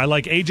quarterbacks. I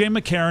like A.J.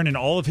 McCarron and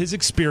all of his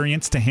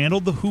experience to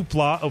handle the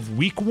hoopla of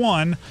Week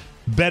 1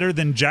 better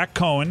than Jack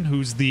Cohen,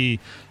 who's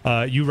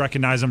you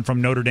recognize him from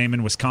Notre Dame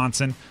in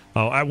Wisconsin.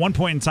 At one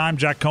point in time,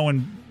 Jack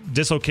Cohen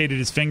dislocated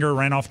his finger,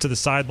 ran off to the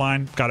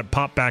sideline, got it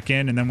popped back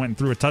in, and then went and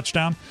threw a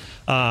touchdown.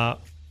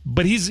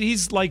 But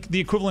he's like the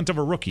equivalent of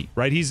a rookie,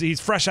 right? He's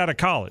fresh out of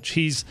college.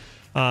 He's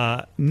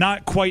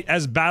not quite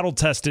as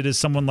battle-tested as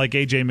someone like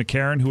A.J.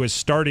 McCarron, who has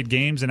started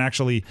games and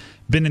actually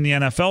been in the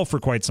NFL for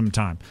quite some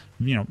time.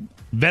 You know,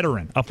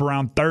 veteran, up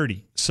around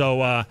 30.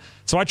 So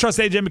I trust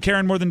A.J.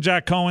 McCarron more than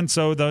Jack Cohen.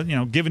 So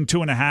given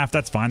 2.5,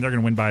 that's fine. They're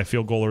going to win by a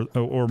field goal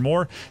or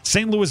more.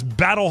 St. Louis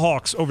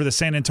Battlehawks over the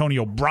San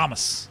Antonio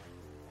Brahmas.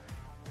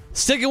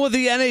 Sticking with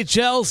the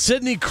NHL,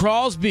 Sidney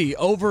Crosby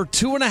over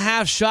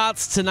 2.5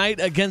 shots tonight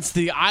against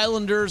the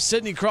Islanders.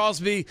 Sidney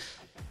Crosby,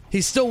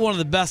 he's still one of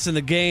the best in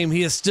the game.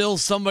 He is still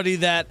somebody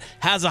that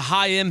has a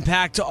high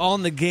impact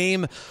on the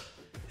game.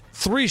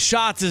 3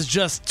 shots is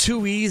just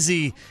too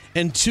easy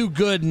and too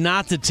good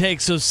not to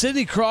take. So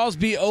Sidney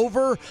Crosby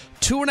over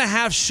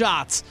 2.5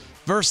 shots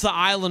versus the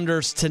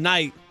Islanders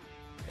tonight.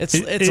 It's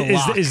a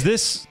lock. Is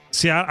this?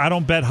 See, I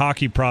don't bet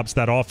hockey props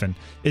that often.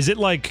 Is it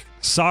like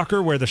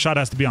soccer where the shot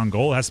has to be on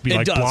goal? It has to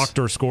be blocked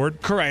or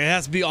scored? Correct. It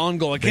has to be on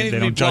goal. It can't even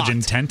be blocked. They don't judge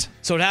intent?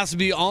 So it has to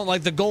be on,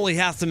 like the goalie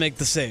has to make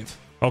the save.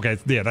 Okay,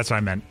 yeah, that's what I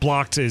meant.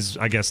 Blocked is,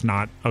 I guess,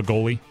 not a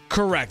goalie?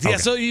 Correct. Yeah, okay.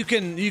 So you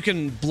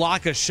can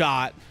block a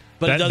shot,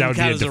 but it doesn't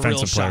count as a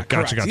real shot.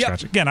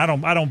 Gotcha. Again, I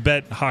don't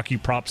bet hockey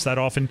props that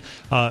often.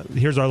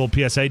 Here's our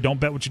little PSA. Don't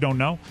bet what you don't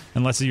know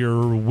unless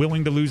you're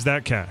willing to lose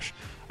that cash.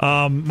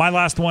 My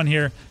last one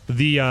here,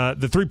 the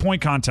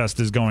 3-point contest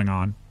is going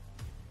on.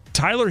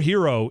 Tyler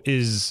Hero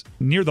is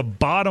near the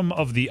bottom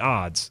of the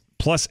odds,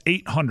 plus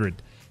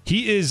 800.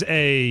 He is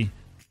I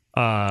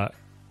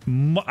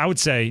would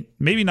say,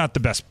 maybe not the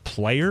best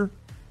player,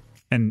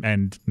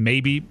 and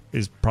maybe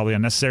is probably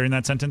unnecessary in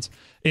that sentence.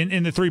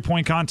 In the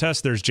three-point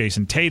contest, there's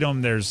Jason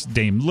Tatum, there's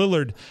Dame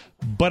Lillard,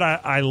 but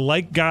I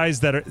like guys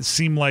that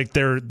seem like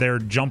their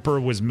jumper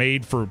was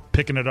made for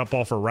picking it up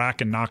off a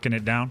rack and knocking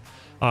it down.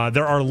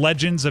 There are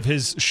legends of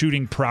his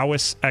shooting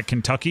prowess at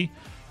Kentucky,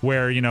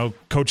 where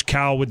Coach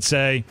Cal would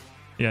say,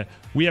 "Yeah,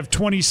 we have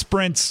 20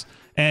 sprints,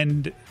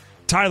 and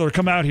Tyler,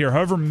 come out here.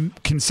 However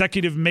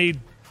consecutive made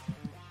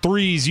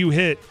threes you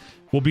hit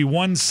will be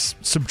one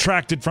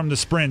subtracted from the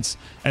sprints,"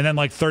 and then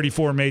like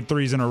 34 made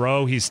threes in a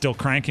row. He's still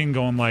cranking,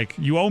 going like,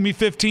 "You owe me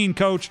 15,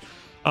 coach."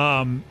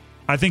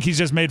 I think he's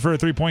just made for a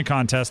three-point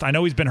contest. I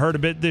know he's been hurt a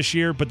bit this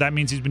year, but that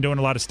means he's been doing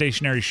a lot of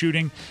stationary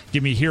shooting.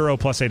 Give me Hero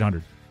plus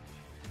 800.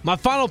 My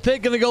final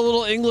pick, going to go a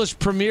little English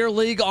Premier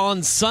League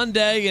on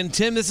Sunday. And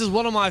Tim, this is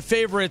one of my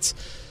favorites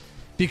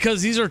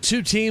because these are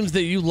two teams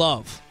that you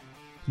love.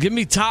 Give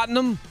me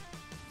Tottenham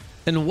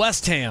and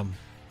West Ham.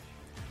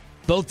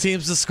 Both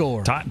teams to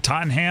score.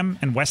 Tottenham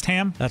and West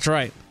Ham? That's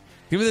right.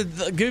 Give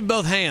me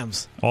both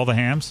hams. All the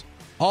hams?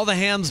 All the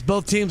hams,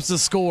 both teams to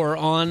score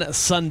on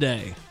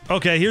Sunday.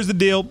 Okay, here's the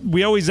deal.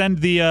 We always end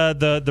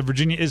the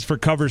Virginia is for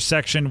covers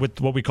section with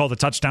what we call the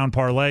touchdown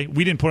parlay.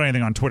 We didn't put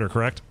anything on Twitter,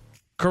 correct?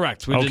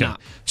 Correct. We did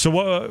not.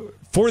 So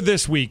for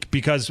this week,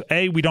 because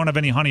we don't have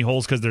any honey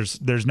holes because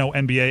there's no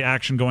NBA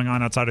action going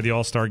on outside of the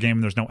All-Star game,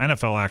 and there's no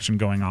NFL action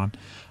going on.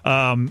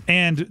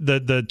 And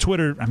the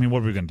Twitter, I mean,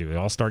 what are we going to do? The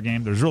All-Star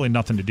game? There's really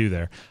nothing to do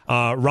there.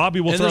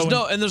 Robbie will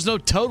there's no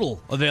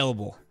total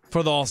available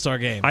for the All-Star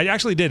game. I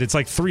actually did. It's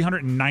like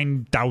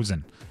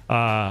 309,000.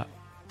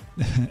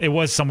 It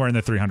was somewhere in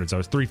the 300s. So it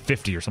was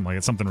 350 or something like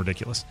that. Something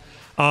ridiculous.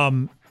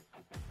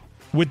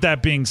 With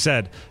that being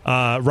said,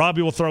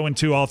 Robbie will throw in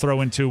two. I'll throw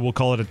in two. We'll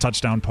call it a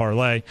touchdown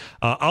parlay.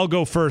 I'll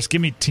go first.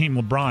 Give me Team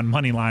LeBron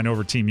money line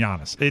over Team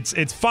Giannis. It's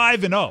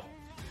 5-0.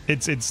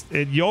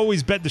 You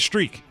always bet the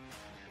streak.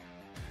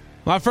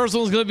 My first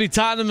one's going to be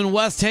Tottenham and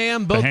West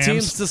Ham. Both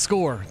teams to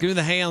score. Give me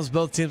the Hams.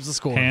 Both teams to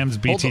score. Hams,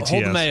 BTTS.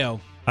 Hold the mayo.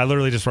 I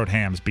literally just wrote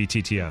Hams,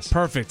 BTTS.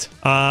 Perfect.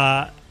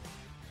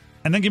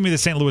 And then give me the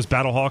St. Louis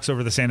Battlehawks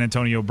over the San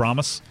Antonio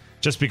Brahmas,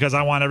 just because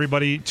I want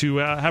everybody to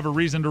have a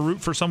reason to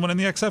root for someone in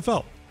the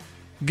XFL.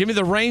 Give me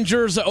the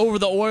Rangers over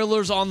the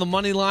Oilers on the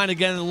money line.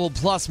 Again, a little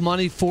plus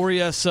money for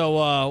you,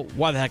 so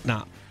why the heck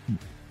not?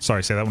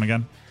 Sorry, say that one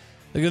again.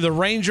 The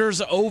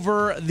Rangers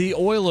over the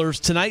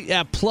Oilers tonight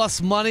at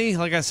plus money.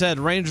 Like I said,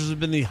 Rangers have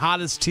been the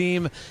hottest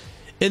team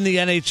in the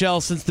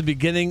NHL since the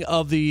beginning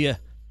of the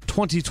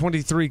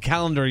 2023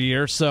 calendar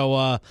year,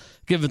 so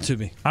give it to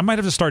me. I might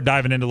have to start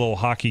diving into a little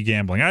hockey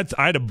gambling. I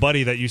had a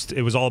buddy that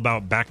it was all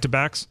about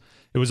back-to-backs.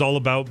 It was all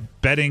about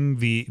betting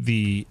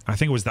the I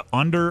think it was the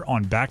under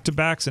on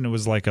back-to-backs, and it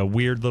was like a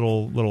weird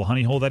little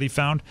honey hole that he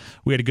found.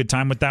 We had a good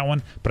time with that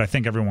one, but I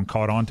think everyone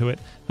caught on to it.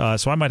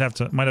 So I might have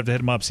to hit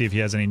him up, see if he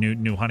has any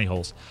new honey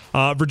holes.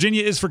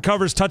 Virginia is for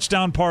covers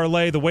touchdown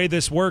parlay. The way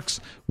this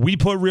works, we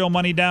put real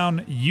money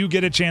down, you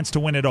get a chance to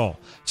win it all.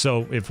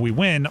 So if we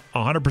win,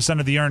 100%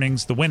 of the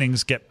earnings, the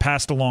winnings, get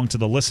passed along to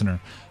the listener.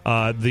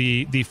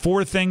 The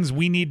four things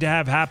we need to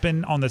have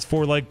happen on this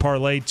 4-leg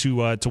parlay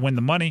to win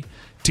the money.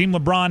 Team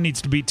LeBron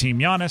needs to beat Team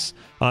Giannis.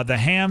 The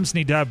Hams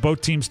need to have both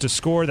teams to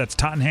score. That's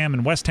Tottenham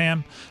and West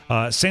Ham.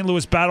 St.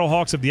 Louis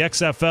Battlehawks of the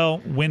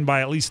XFL win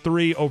by at least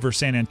 3 over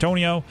San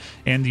Antonio.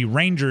 And the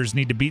Rangers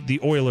need to beat the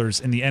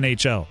Oilers in the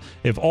NHL.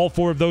 If all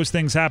 4 of those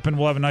things happen,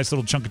 we'll have a nice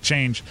little chunk of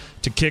change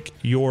to kick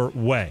your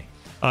way.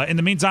 In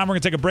the meantime, we're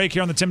going to take a break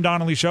here on the Tim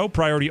Donnelly Show,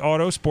 Priority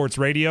Auto Sports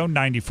Radio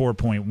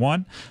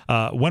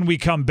 94.1. When we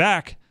come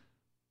back,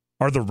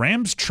 are the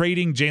Rams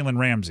trading Jalen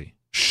Ramsey?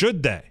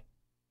 Should they?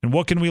 And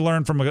what can we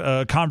learn from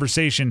a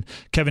conversation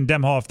Kevin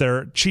Demhoff,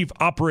 their chief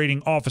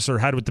operating officer,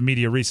 had with the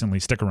media recently?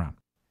 Stick around.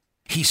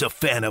 He's a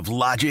fan of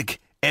logic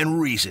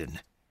and reason,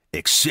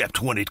 except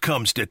when it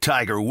comes to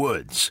Tiger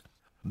Woods.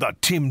 The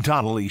Tim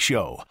Donnelly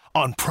Show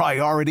on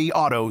Priority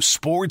Auto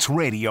Sports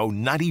Radio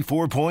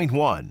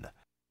 94.1.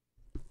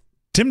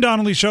 Tim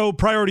Donnelly Show,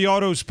 Priority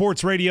Auto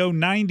Sports Radio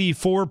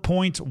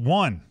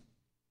 94.1.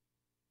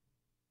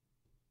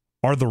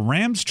 Are the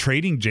Rams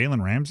trading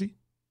Jalen Ramsey?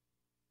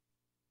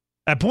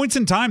 At points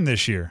in time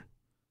this year,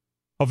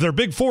 of their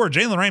big 4,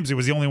 Jalen Ramsey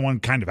was the only one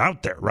kind of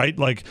out there, right?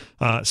 Like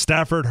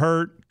Stafford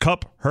hurt,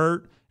 Kupp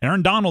hurt,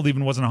 Aaron Donald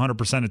even wasn't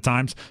 100% at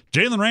times.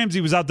 Jalen Ramsey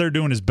was out there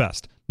doing his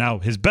best. Now,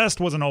 his best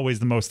wasn't always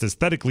the most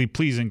aesthetically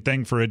pleasing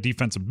thing for a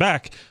defensive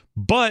back,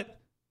 but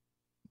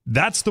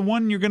that's the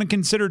one you're going to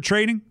consider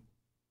trading?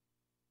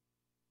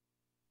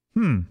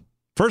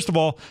 First of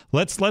all,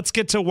 let's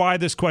get to why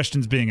this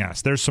question's being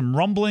asked. There's some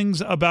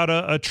rumblings about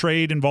a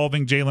trade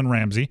involving Jalen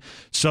Ramsey.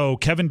 So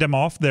Kevin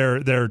Demhoff,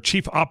 their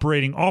chief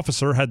operating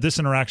officer, had this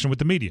interaction with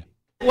the media.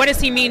 What does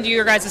he mean to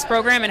your guys'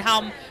 program, and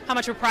how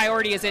much of a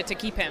priority is it to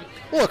keep him?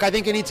 Look, I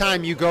think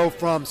anytime you go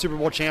from Super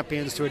Bowl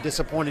champions to a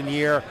disappointing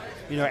year,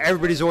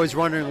 everybody's always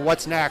wondering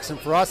what's next. And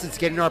for us, it's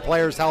getting our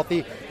players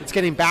healthy. It's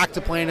getting back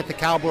to playing at the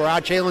caliber.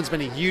 Jalen's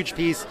been a huge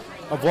piece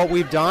of what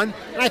we've done.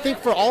 And I think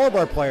for all of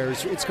our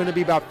players, it's going to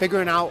be about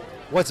figuring out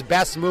what's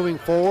best moving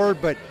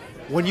forward. But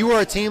when you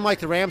are a team like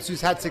the Rams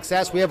who's had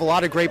success, we have a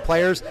lot of great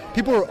players.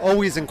 People are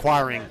always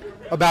inquiring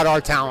about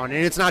our talent,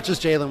 and it's not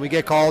just Jalen. We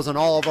get calls on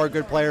all of our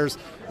good players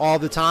all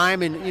the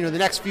time, and the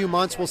next few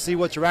months we'll see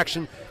what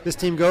direction this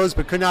team goes,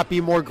 but could not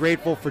be more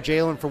grateful for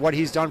Jalen for what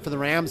he's done for the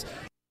Rams.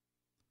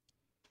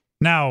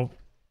 Now,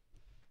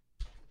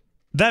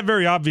 that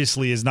very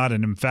obviously is not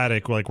an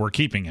emphatic, like, we're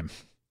keeping him.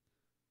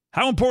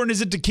 How important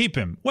is it to keep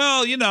him?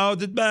 Well,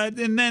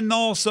 and then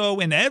also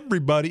in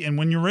everybody, and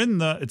when you're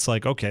in it's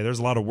like, okay, there's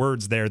a lot of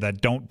words there that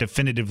don't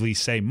definitively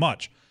say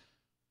much.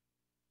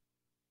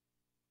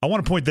 I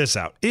want to point this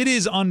out. It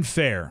is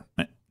unfair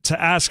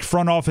to ask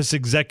front office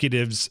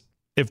executives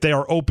if they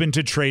are open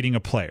to trading a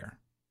player,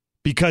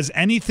 because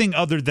anything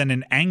other than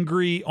an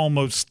angry,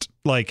 almost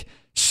like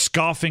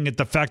scoffing at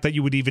the fact that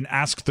you would even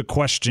ask the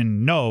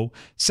question no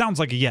sounds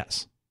like a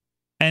yes.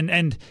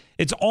 And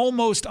it's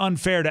almost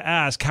unfair to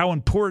ask how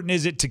important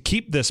is it to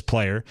keep this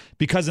player,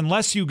 because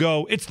unless you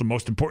go, it's the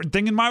most important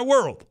thing in my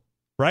world,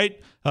 right?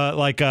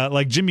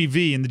 Like Jimmy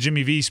V in the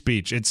Jimmy V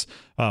speech. It's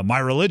my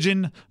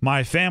religion,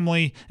 my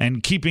family,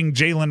 and keeping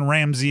Jalen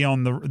Ramsey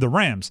on the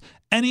Rams.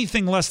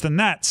 Anything less than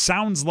that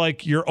sounds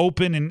like you're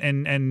open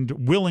and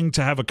willing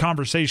to have a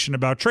conversation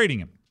about trading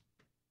him.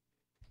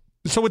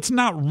 So it's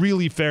not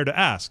really fair to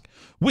ask.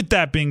 With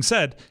that being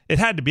said, it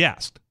had to be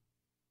asked,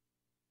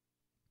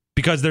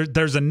 because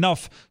there's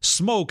enough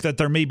smoke that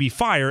there may be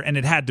fire, and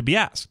it had to be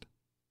asked.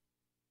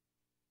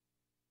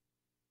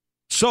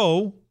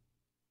 So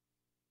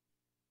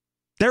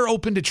they're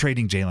open to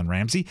trading Jalen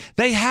Ramsey.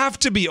 They have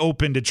to be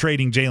open to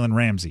trading Jalen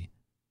Ramsey.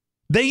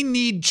 They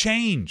need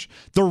change.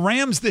 The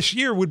Rams this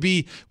year would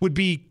be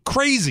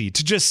crazy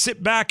to just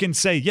sit back and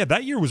say, yeah,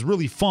 that year was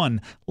really fun.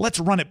 Let's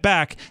run it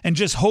back and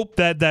just hope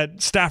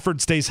that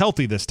Stafford stays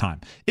healthy this time.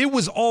 It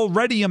was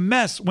already a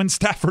mess when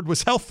Stafford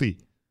was healthy.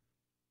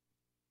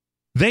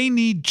 They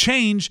need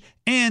change,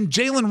 and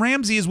Jalen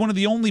Ramsey is one of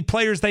the only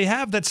players they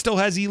have that still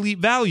has elite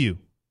value.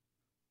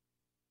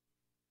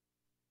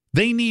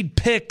 They need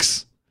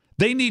picks.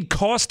 They need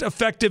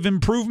cost-effective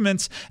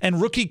improvements,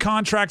 and rookie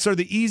contracts are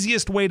the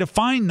easiest way to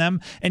find them,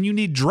 and you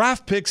need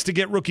draft picks to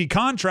get rookie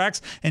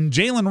contracts, and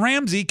Jalen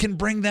Ramsey can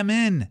bring them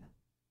in.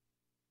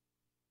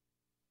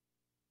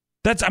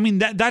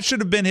 That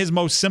should have been his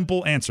most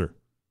simple answer.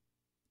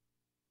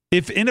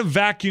 If in a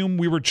vacuum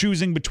we were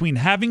choosing between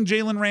having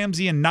Jalen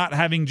Ramsey and not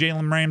having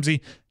Jalen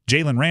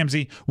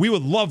Ramsey, we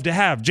would love to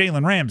have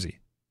Jalen Ramsey.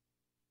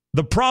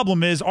 The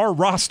problem is our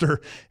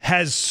roster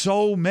has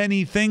so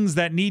many things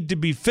that need to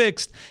be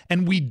fixed,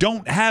 and we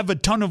don't have a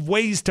ton of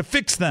ways to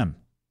fix them.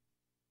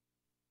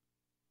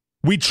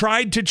 We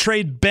tried to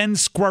trade Ben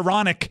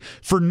Skowronek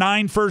for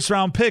 9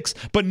 first-round picks,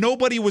 but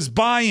nobody was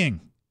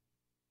buying.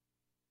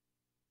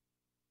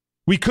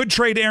 We could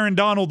trade Aaron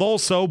Donald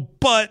also,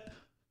 but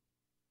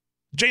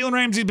Jalen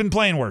Ramsey's been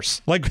playing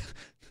worse. Like,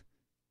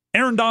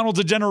 Aaron Donald's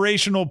a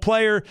generational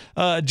player.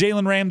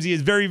 Jalen Ramsey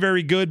is very,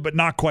 very good, but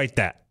not quite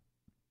that.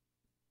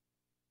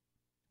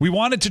 We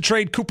wanted to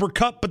trade Cooper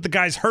Kupp, but the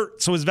guy's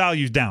hurt, so his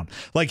value's down.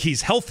 Like,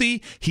 he's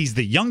healthy, he's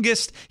the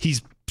youngest,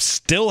 he's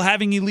still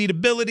having elite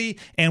ability,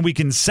 and we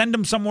can send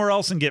him somewhere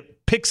else and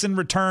get picks in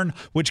return,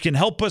 which can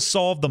help us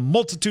solve the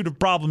multitude of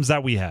problems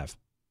that we have.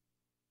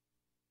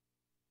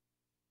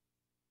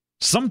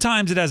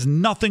 Sometimes it has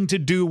nothing to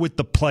do with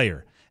the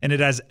player, and it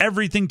has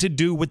everything to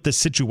do with the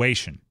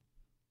situation.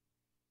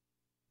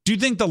 Do you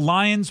think the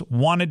Lions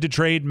wanted to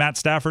trade Matt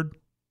Stafford?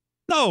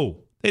 No,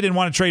 they didn't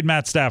want to trade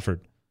Matt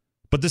Stafford.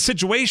 But the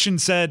situation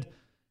said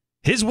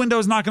his window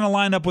is not going to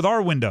line up with our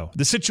window.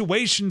 The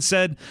situation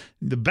said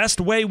the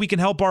best way we can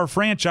help our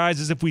franchise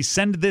is if we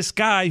send this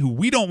guy who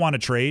we don't want to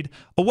trade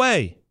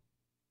away.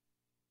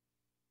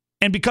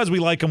 And because we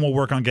like him, we'll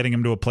work on getting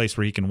him to a place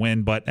where he can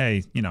win. But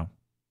hey,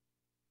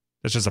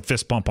 that's just a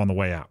fist bump on the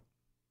way out.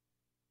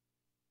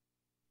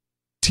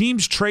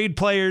 Teams trade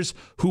players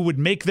who would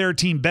make their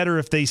team better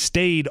if they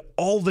stayed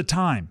all the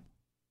time.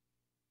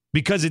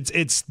 Because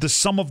it's the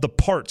sum of the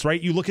parts, right?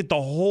 You look at the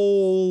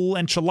whole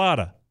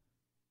enchilada.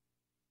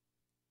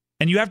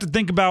 And you have to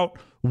think about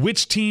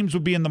which teams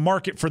would be in the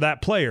market for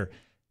that player.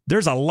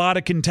 There's a lot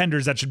of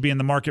contenders that should be in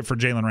the market for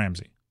Jalen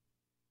Ramsey.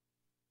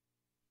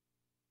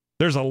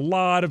 There's a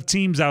lot of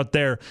teams out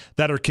there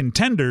that are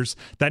contenders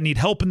that need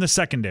help in the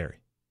secondary.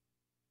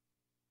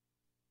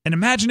 And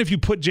imagine if you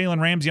put Jalen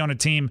Ramsey on a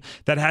team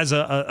that has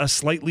a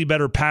slightly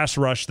better pass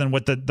rush than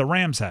what the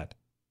Rams had.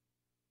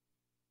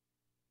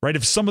 Right?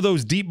 If some of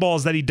those deep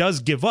balls that he does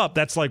give up,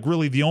 that's like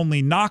really the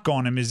only knock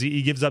on him is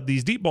he gives up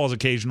these deep balls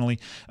occasionally.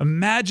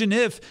 Imagine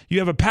if you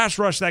have a pass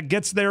rush that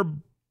gets there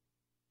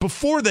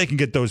before they can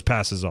get those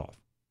passes off.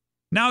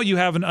 Now you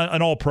have an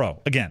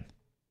all-pro again.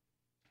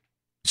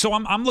 So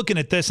I'm looking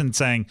at this and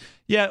saying,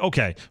 yeah,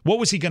 okay, what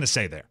was he going to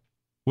say there?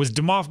 Was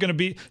Demoff going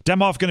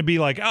to be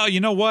like, oh, you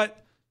know what?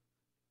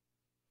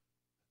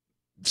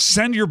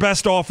 Send your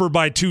best offer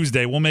by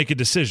Tuesday. We'll make a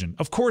decision.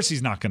 Of course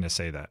he's not going to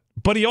say that.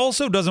 But he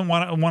also doesn't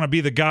want to be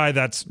the guy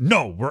that's,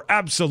 no, we're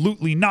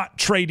absolutely not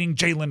trading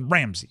Jalen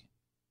Ramsey.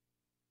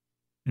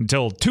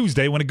 until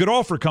Tuesday when a good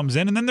offer comes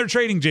in, and then they're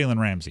trading Jalen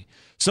Ramsey.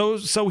 So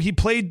he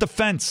played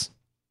defense.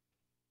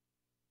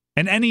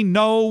 And any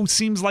no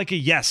seems like a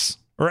yes,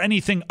 or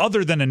anything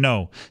other than a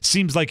no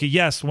seems like a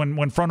yes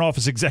when front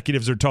office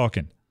executives are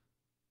talking.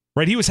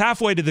 Right? He was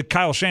halfway to the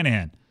Kyle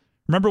Shanahan.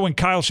 Remember when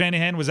Kyle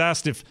Shanahan was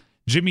asked if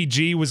Jimmy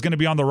G was going to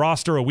be on the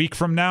roster a week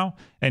from now?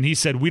 And he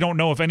said, we don't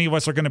know if any of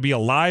us are going to be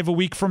alive a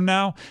week from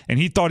now. And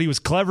he thought he was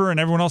clever, and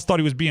everyone else thought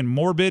he was being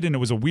morbid, and it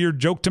was a weird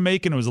joke to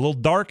make, and it was a little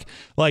dark.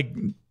 Like,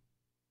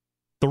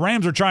 the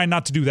Rams are trying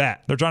not to do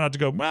that. They're trying not to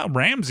go, well,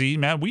 Ramsey,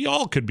 man, we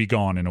all could be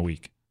gone in a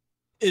week.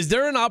 Is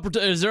there an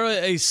opportunity? Is there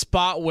a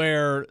spot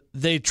where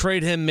they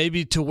trade him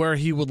maybe to where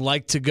he would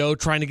like to go,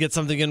 trying to get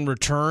something in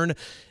return?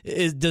 Do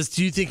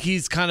you think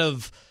he's kind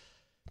of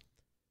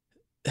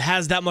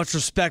has that much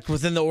respect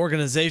within the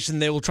organization?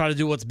 They will try to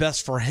do what's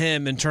best for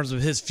him in terms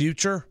of his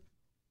future.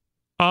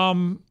 I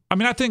mean,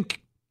 I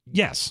think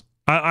yes.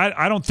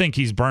 I don't think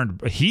he's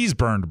burned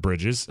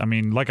bridges. I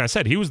mean, like I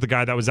said, he was the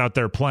guy that was out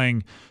there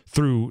playing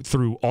through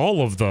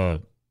all of the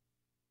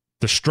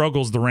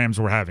struggles the Rams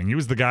were having. He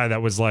was the guy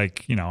that was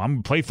like, I'm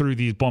going to play through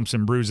these bumps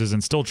and bruises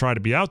and still try to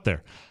be out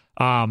there.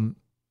 I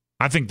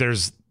think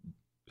there's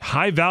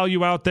high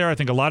value out there. I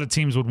think a lot of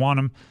teams would want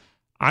him.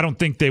 I don't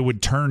think they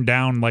would turn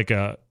down like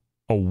a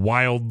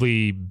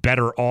wildly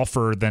better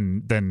offer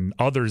than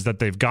others that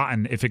they've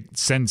gotten if it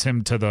sends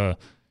him to the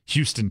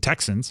Houston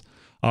Texans.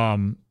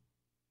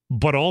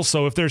 But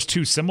also if there's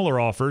two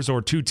similar offers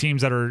or two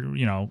teams that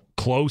are,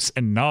 close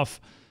enough,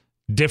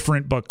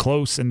 different but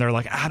close, and they're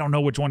like, I don't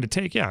know which one to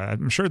take. Yeah,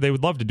 I'm sure they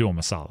would love to do him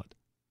a solid.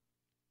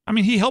 I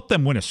mean, he helped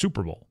them win a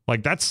Super Bowl.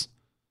 Like, that's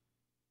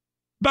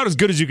about as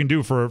good as you can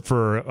do for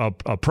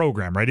a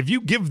program, right? If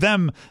you give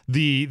them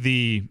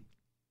the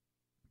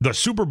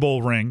Super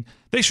Bowl ring,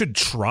 they should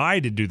try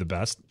to do the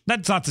best.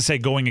 That's not to say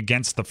going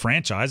against the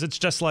franchise. It's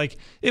just like,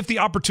 if the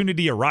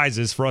opportunity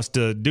arises for us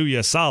to do you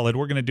a solid,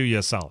 we're going to do you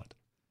a solid.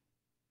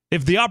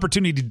 If the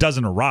opportunity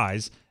doesn't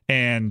arise,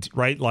 and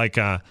right, like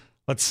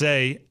let's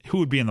say, who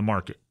would be in the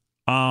market?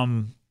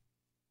 Someone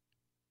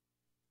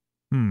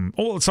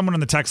on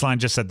the text line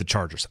just said the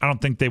Chargers. I don't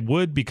think they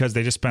would, because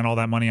they just spent all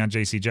that money on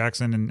J.C.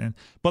 Jackson.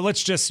 But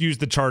let's just use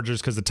the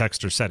Chargers because the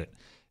texter said it.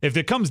 If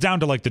it comes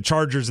down to like the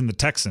Chargers and the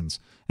Texans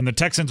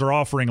are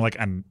offering like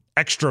an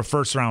extra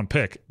first-round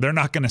pick, they're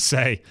not going to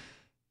say,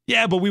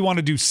 yeah, but we want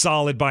to do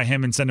solid by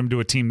him and send him to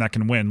a team that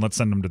can win. Let's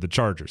send him to the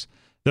Chargers.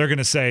 They're going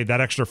to say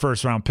that extra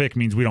first-round pick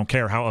means we don't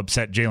care how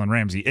upset Jalen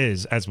Ramsey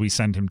is as we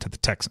send him to the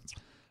Texans.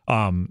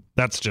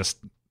 That's just,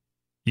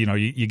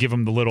 you give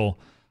him the little,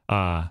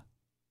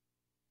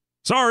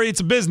 sorry, it's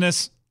a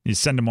business. You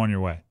send him on your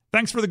way.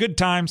 Thanks for the good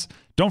times.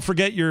 Don't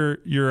forget your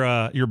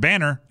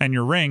banner and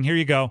your ring. Here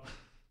you go.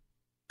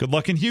 Good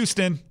luck in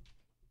Houston.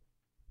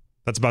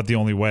 That's about the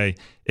only way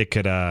it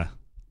could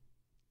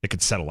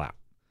settle out.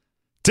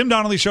 Tim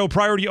Donnelly Show,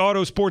 Priority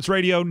Auto Sports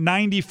Radio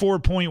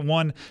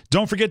 94.1.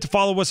 Don't forget to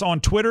follow us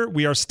on Twitter.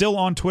 We are still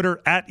on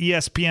Twitter at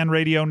ESPN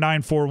Radio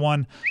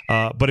 941.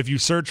 But if you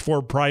search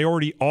for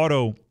Priority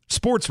Auto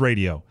Sports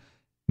Radio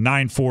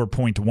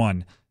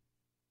 94.1,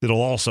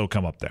 it'll also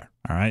come up there.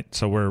 All right.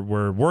 So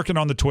we're working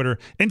on the Twitter.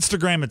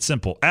 Instagram, it's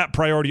simple, at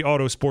Priority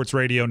Auto Sports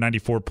Radio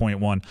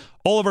 94.1.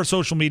 All of our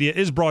social media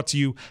is brought to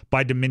you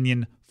by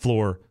Dominion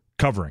Floor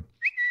Covering.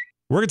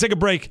 We're going to take a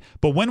break,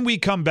 but when we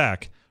come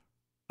back,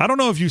 I don't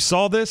know if you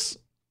saw this.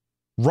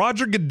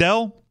 Roger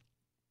Goodell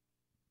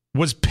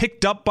was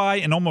picked up by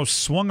and almost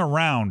swung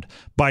around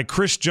by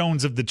Chris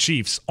Jones of the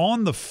Chiefs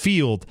on the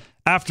field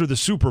after the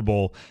Super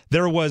Bowl.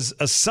 There was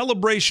a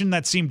celebration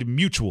that seemed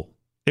mutual.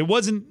 It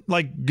wasn't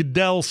like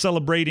Goodell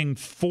celebrating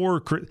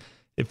for Chris.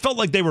 It felt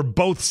like they were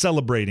both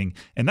celebrating,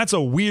 and that's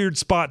a weird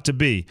spot to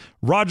be.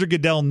 Roger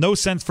Goodell, no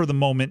sense for the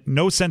moment,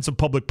 no sense of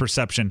public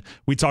perception.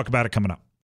 We talk about it coming up.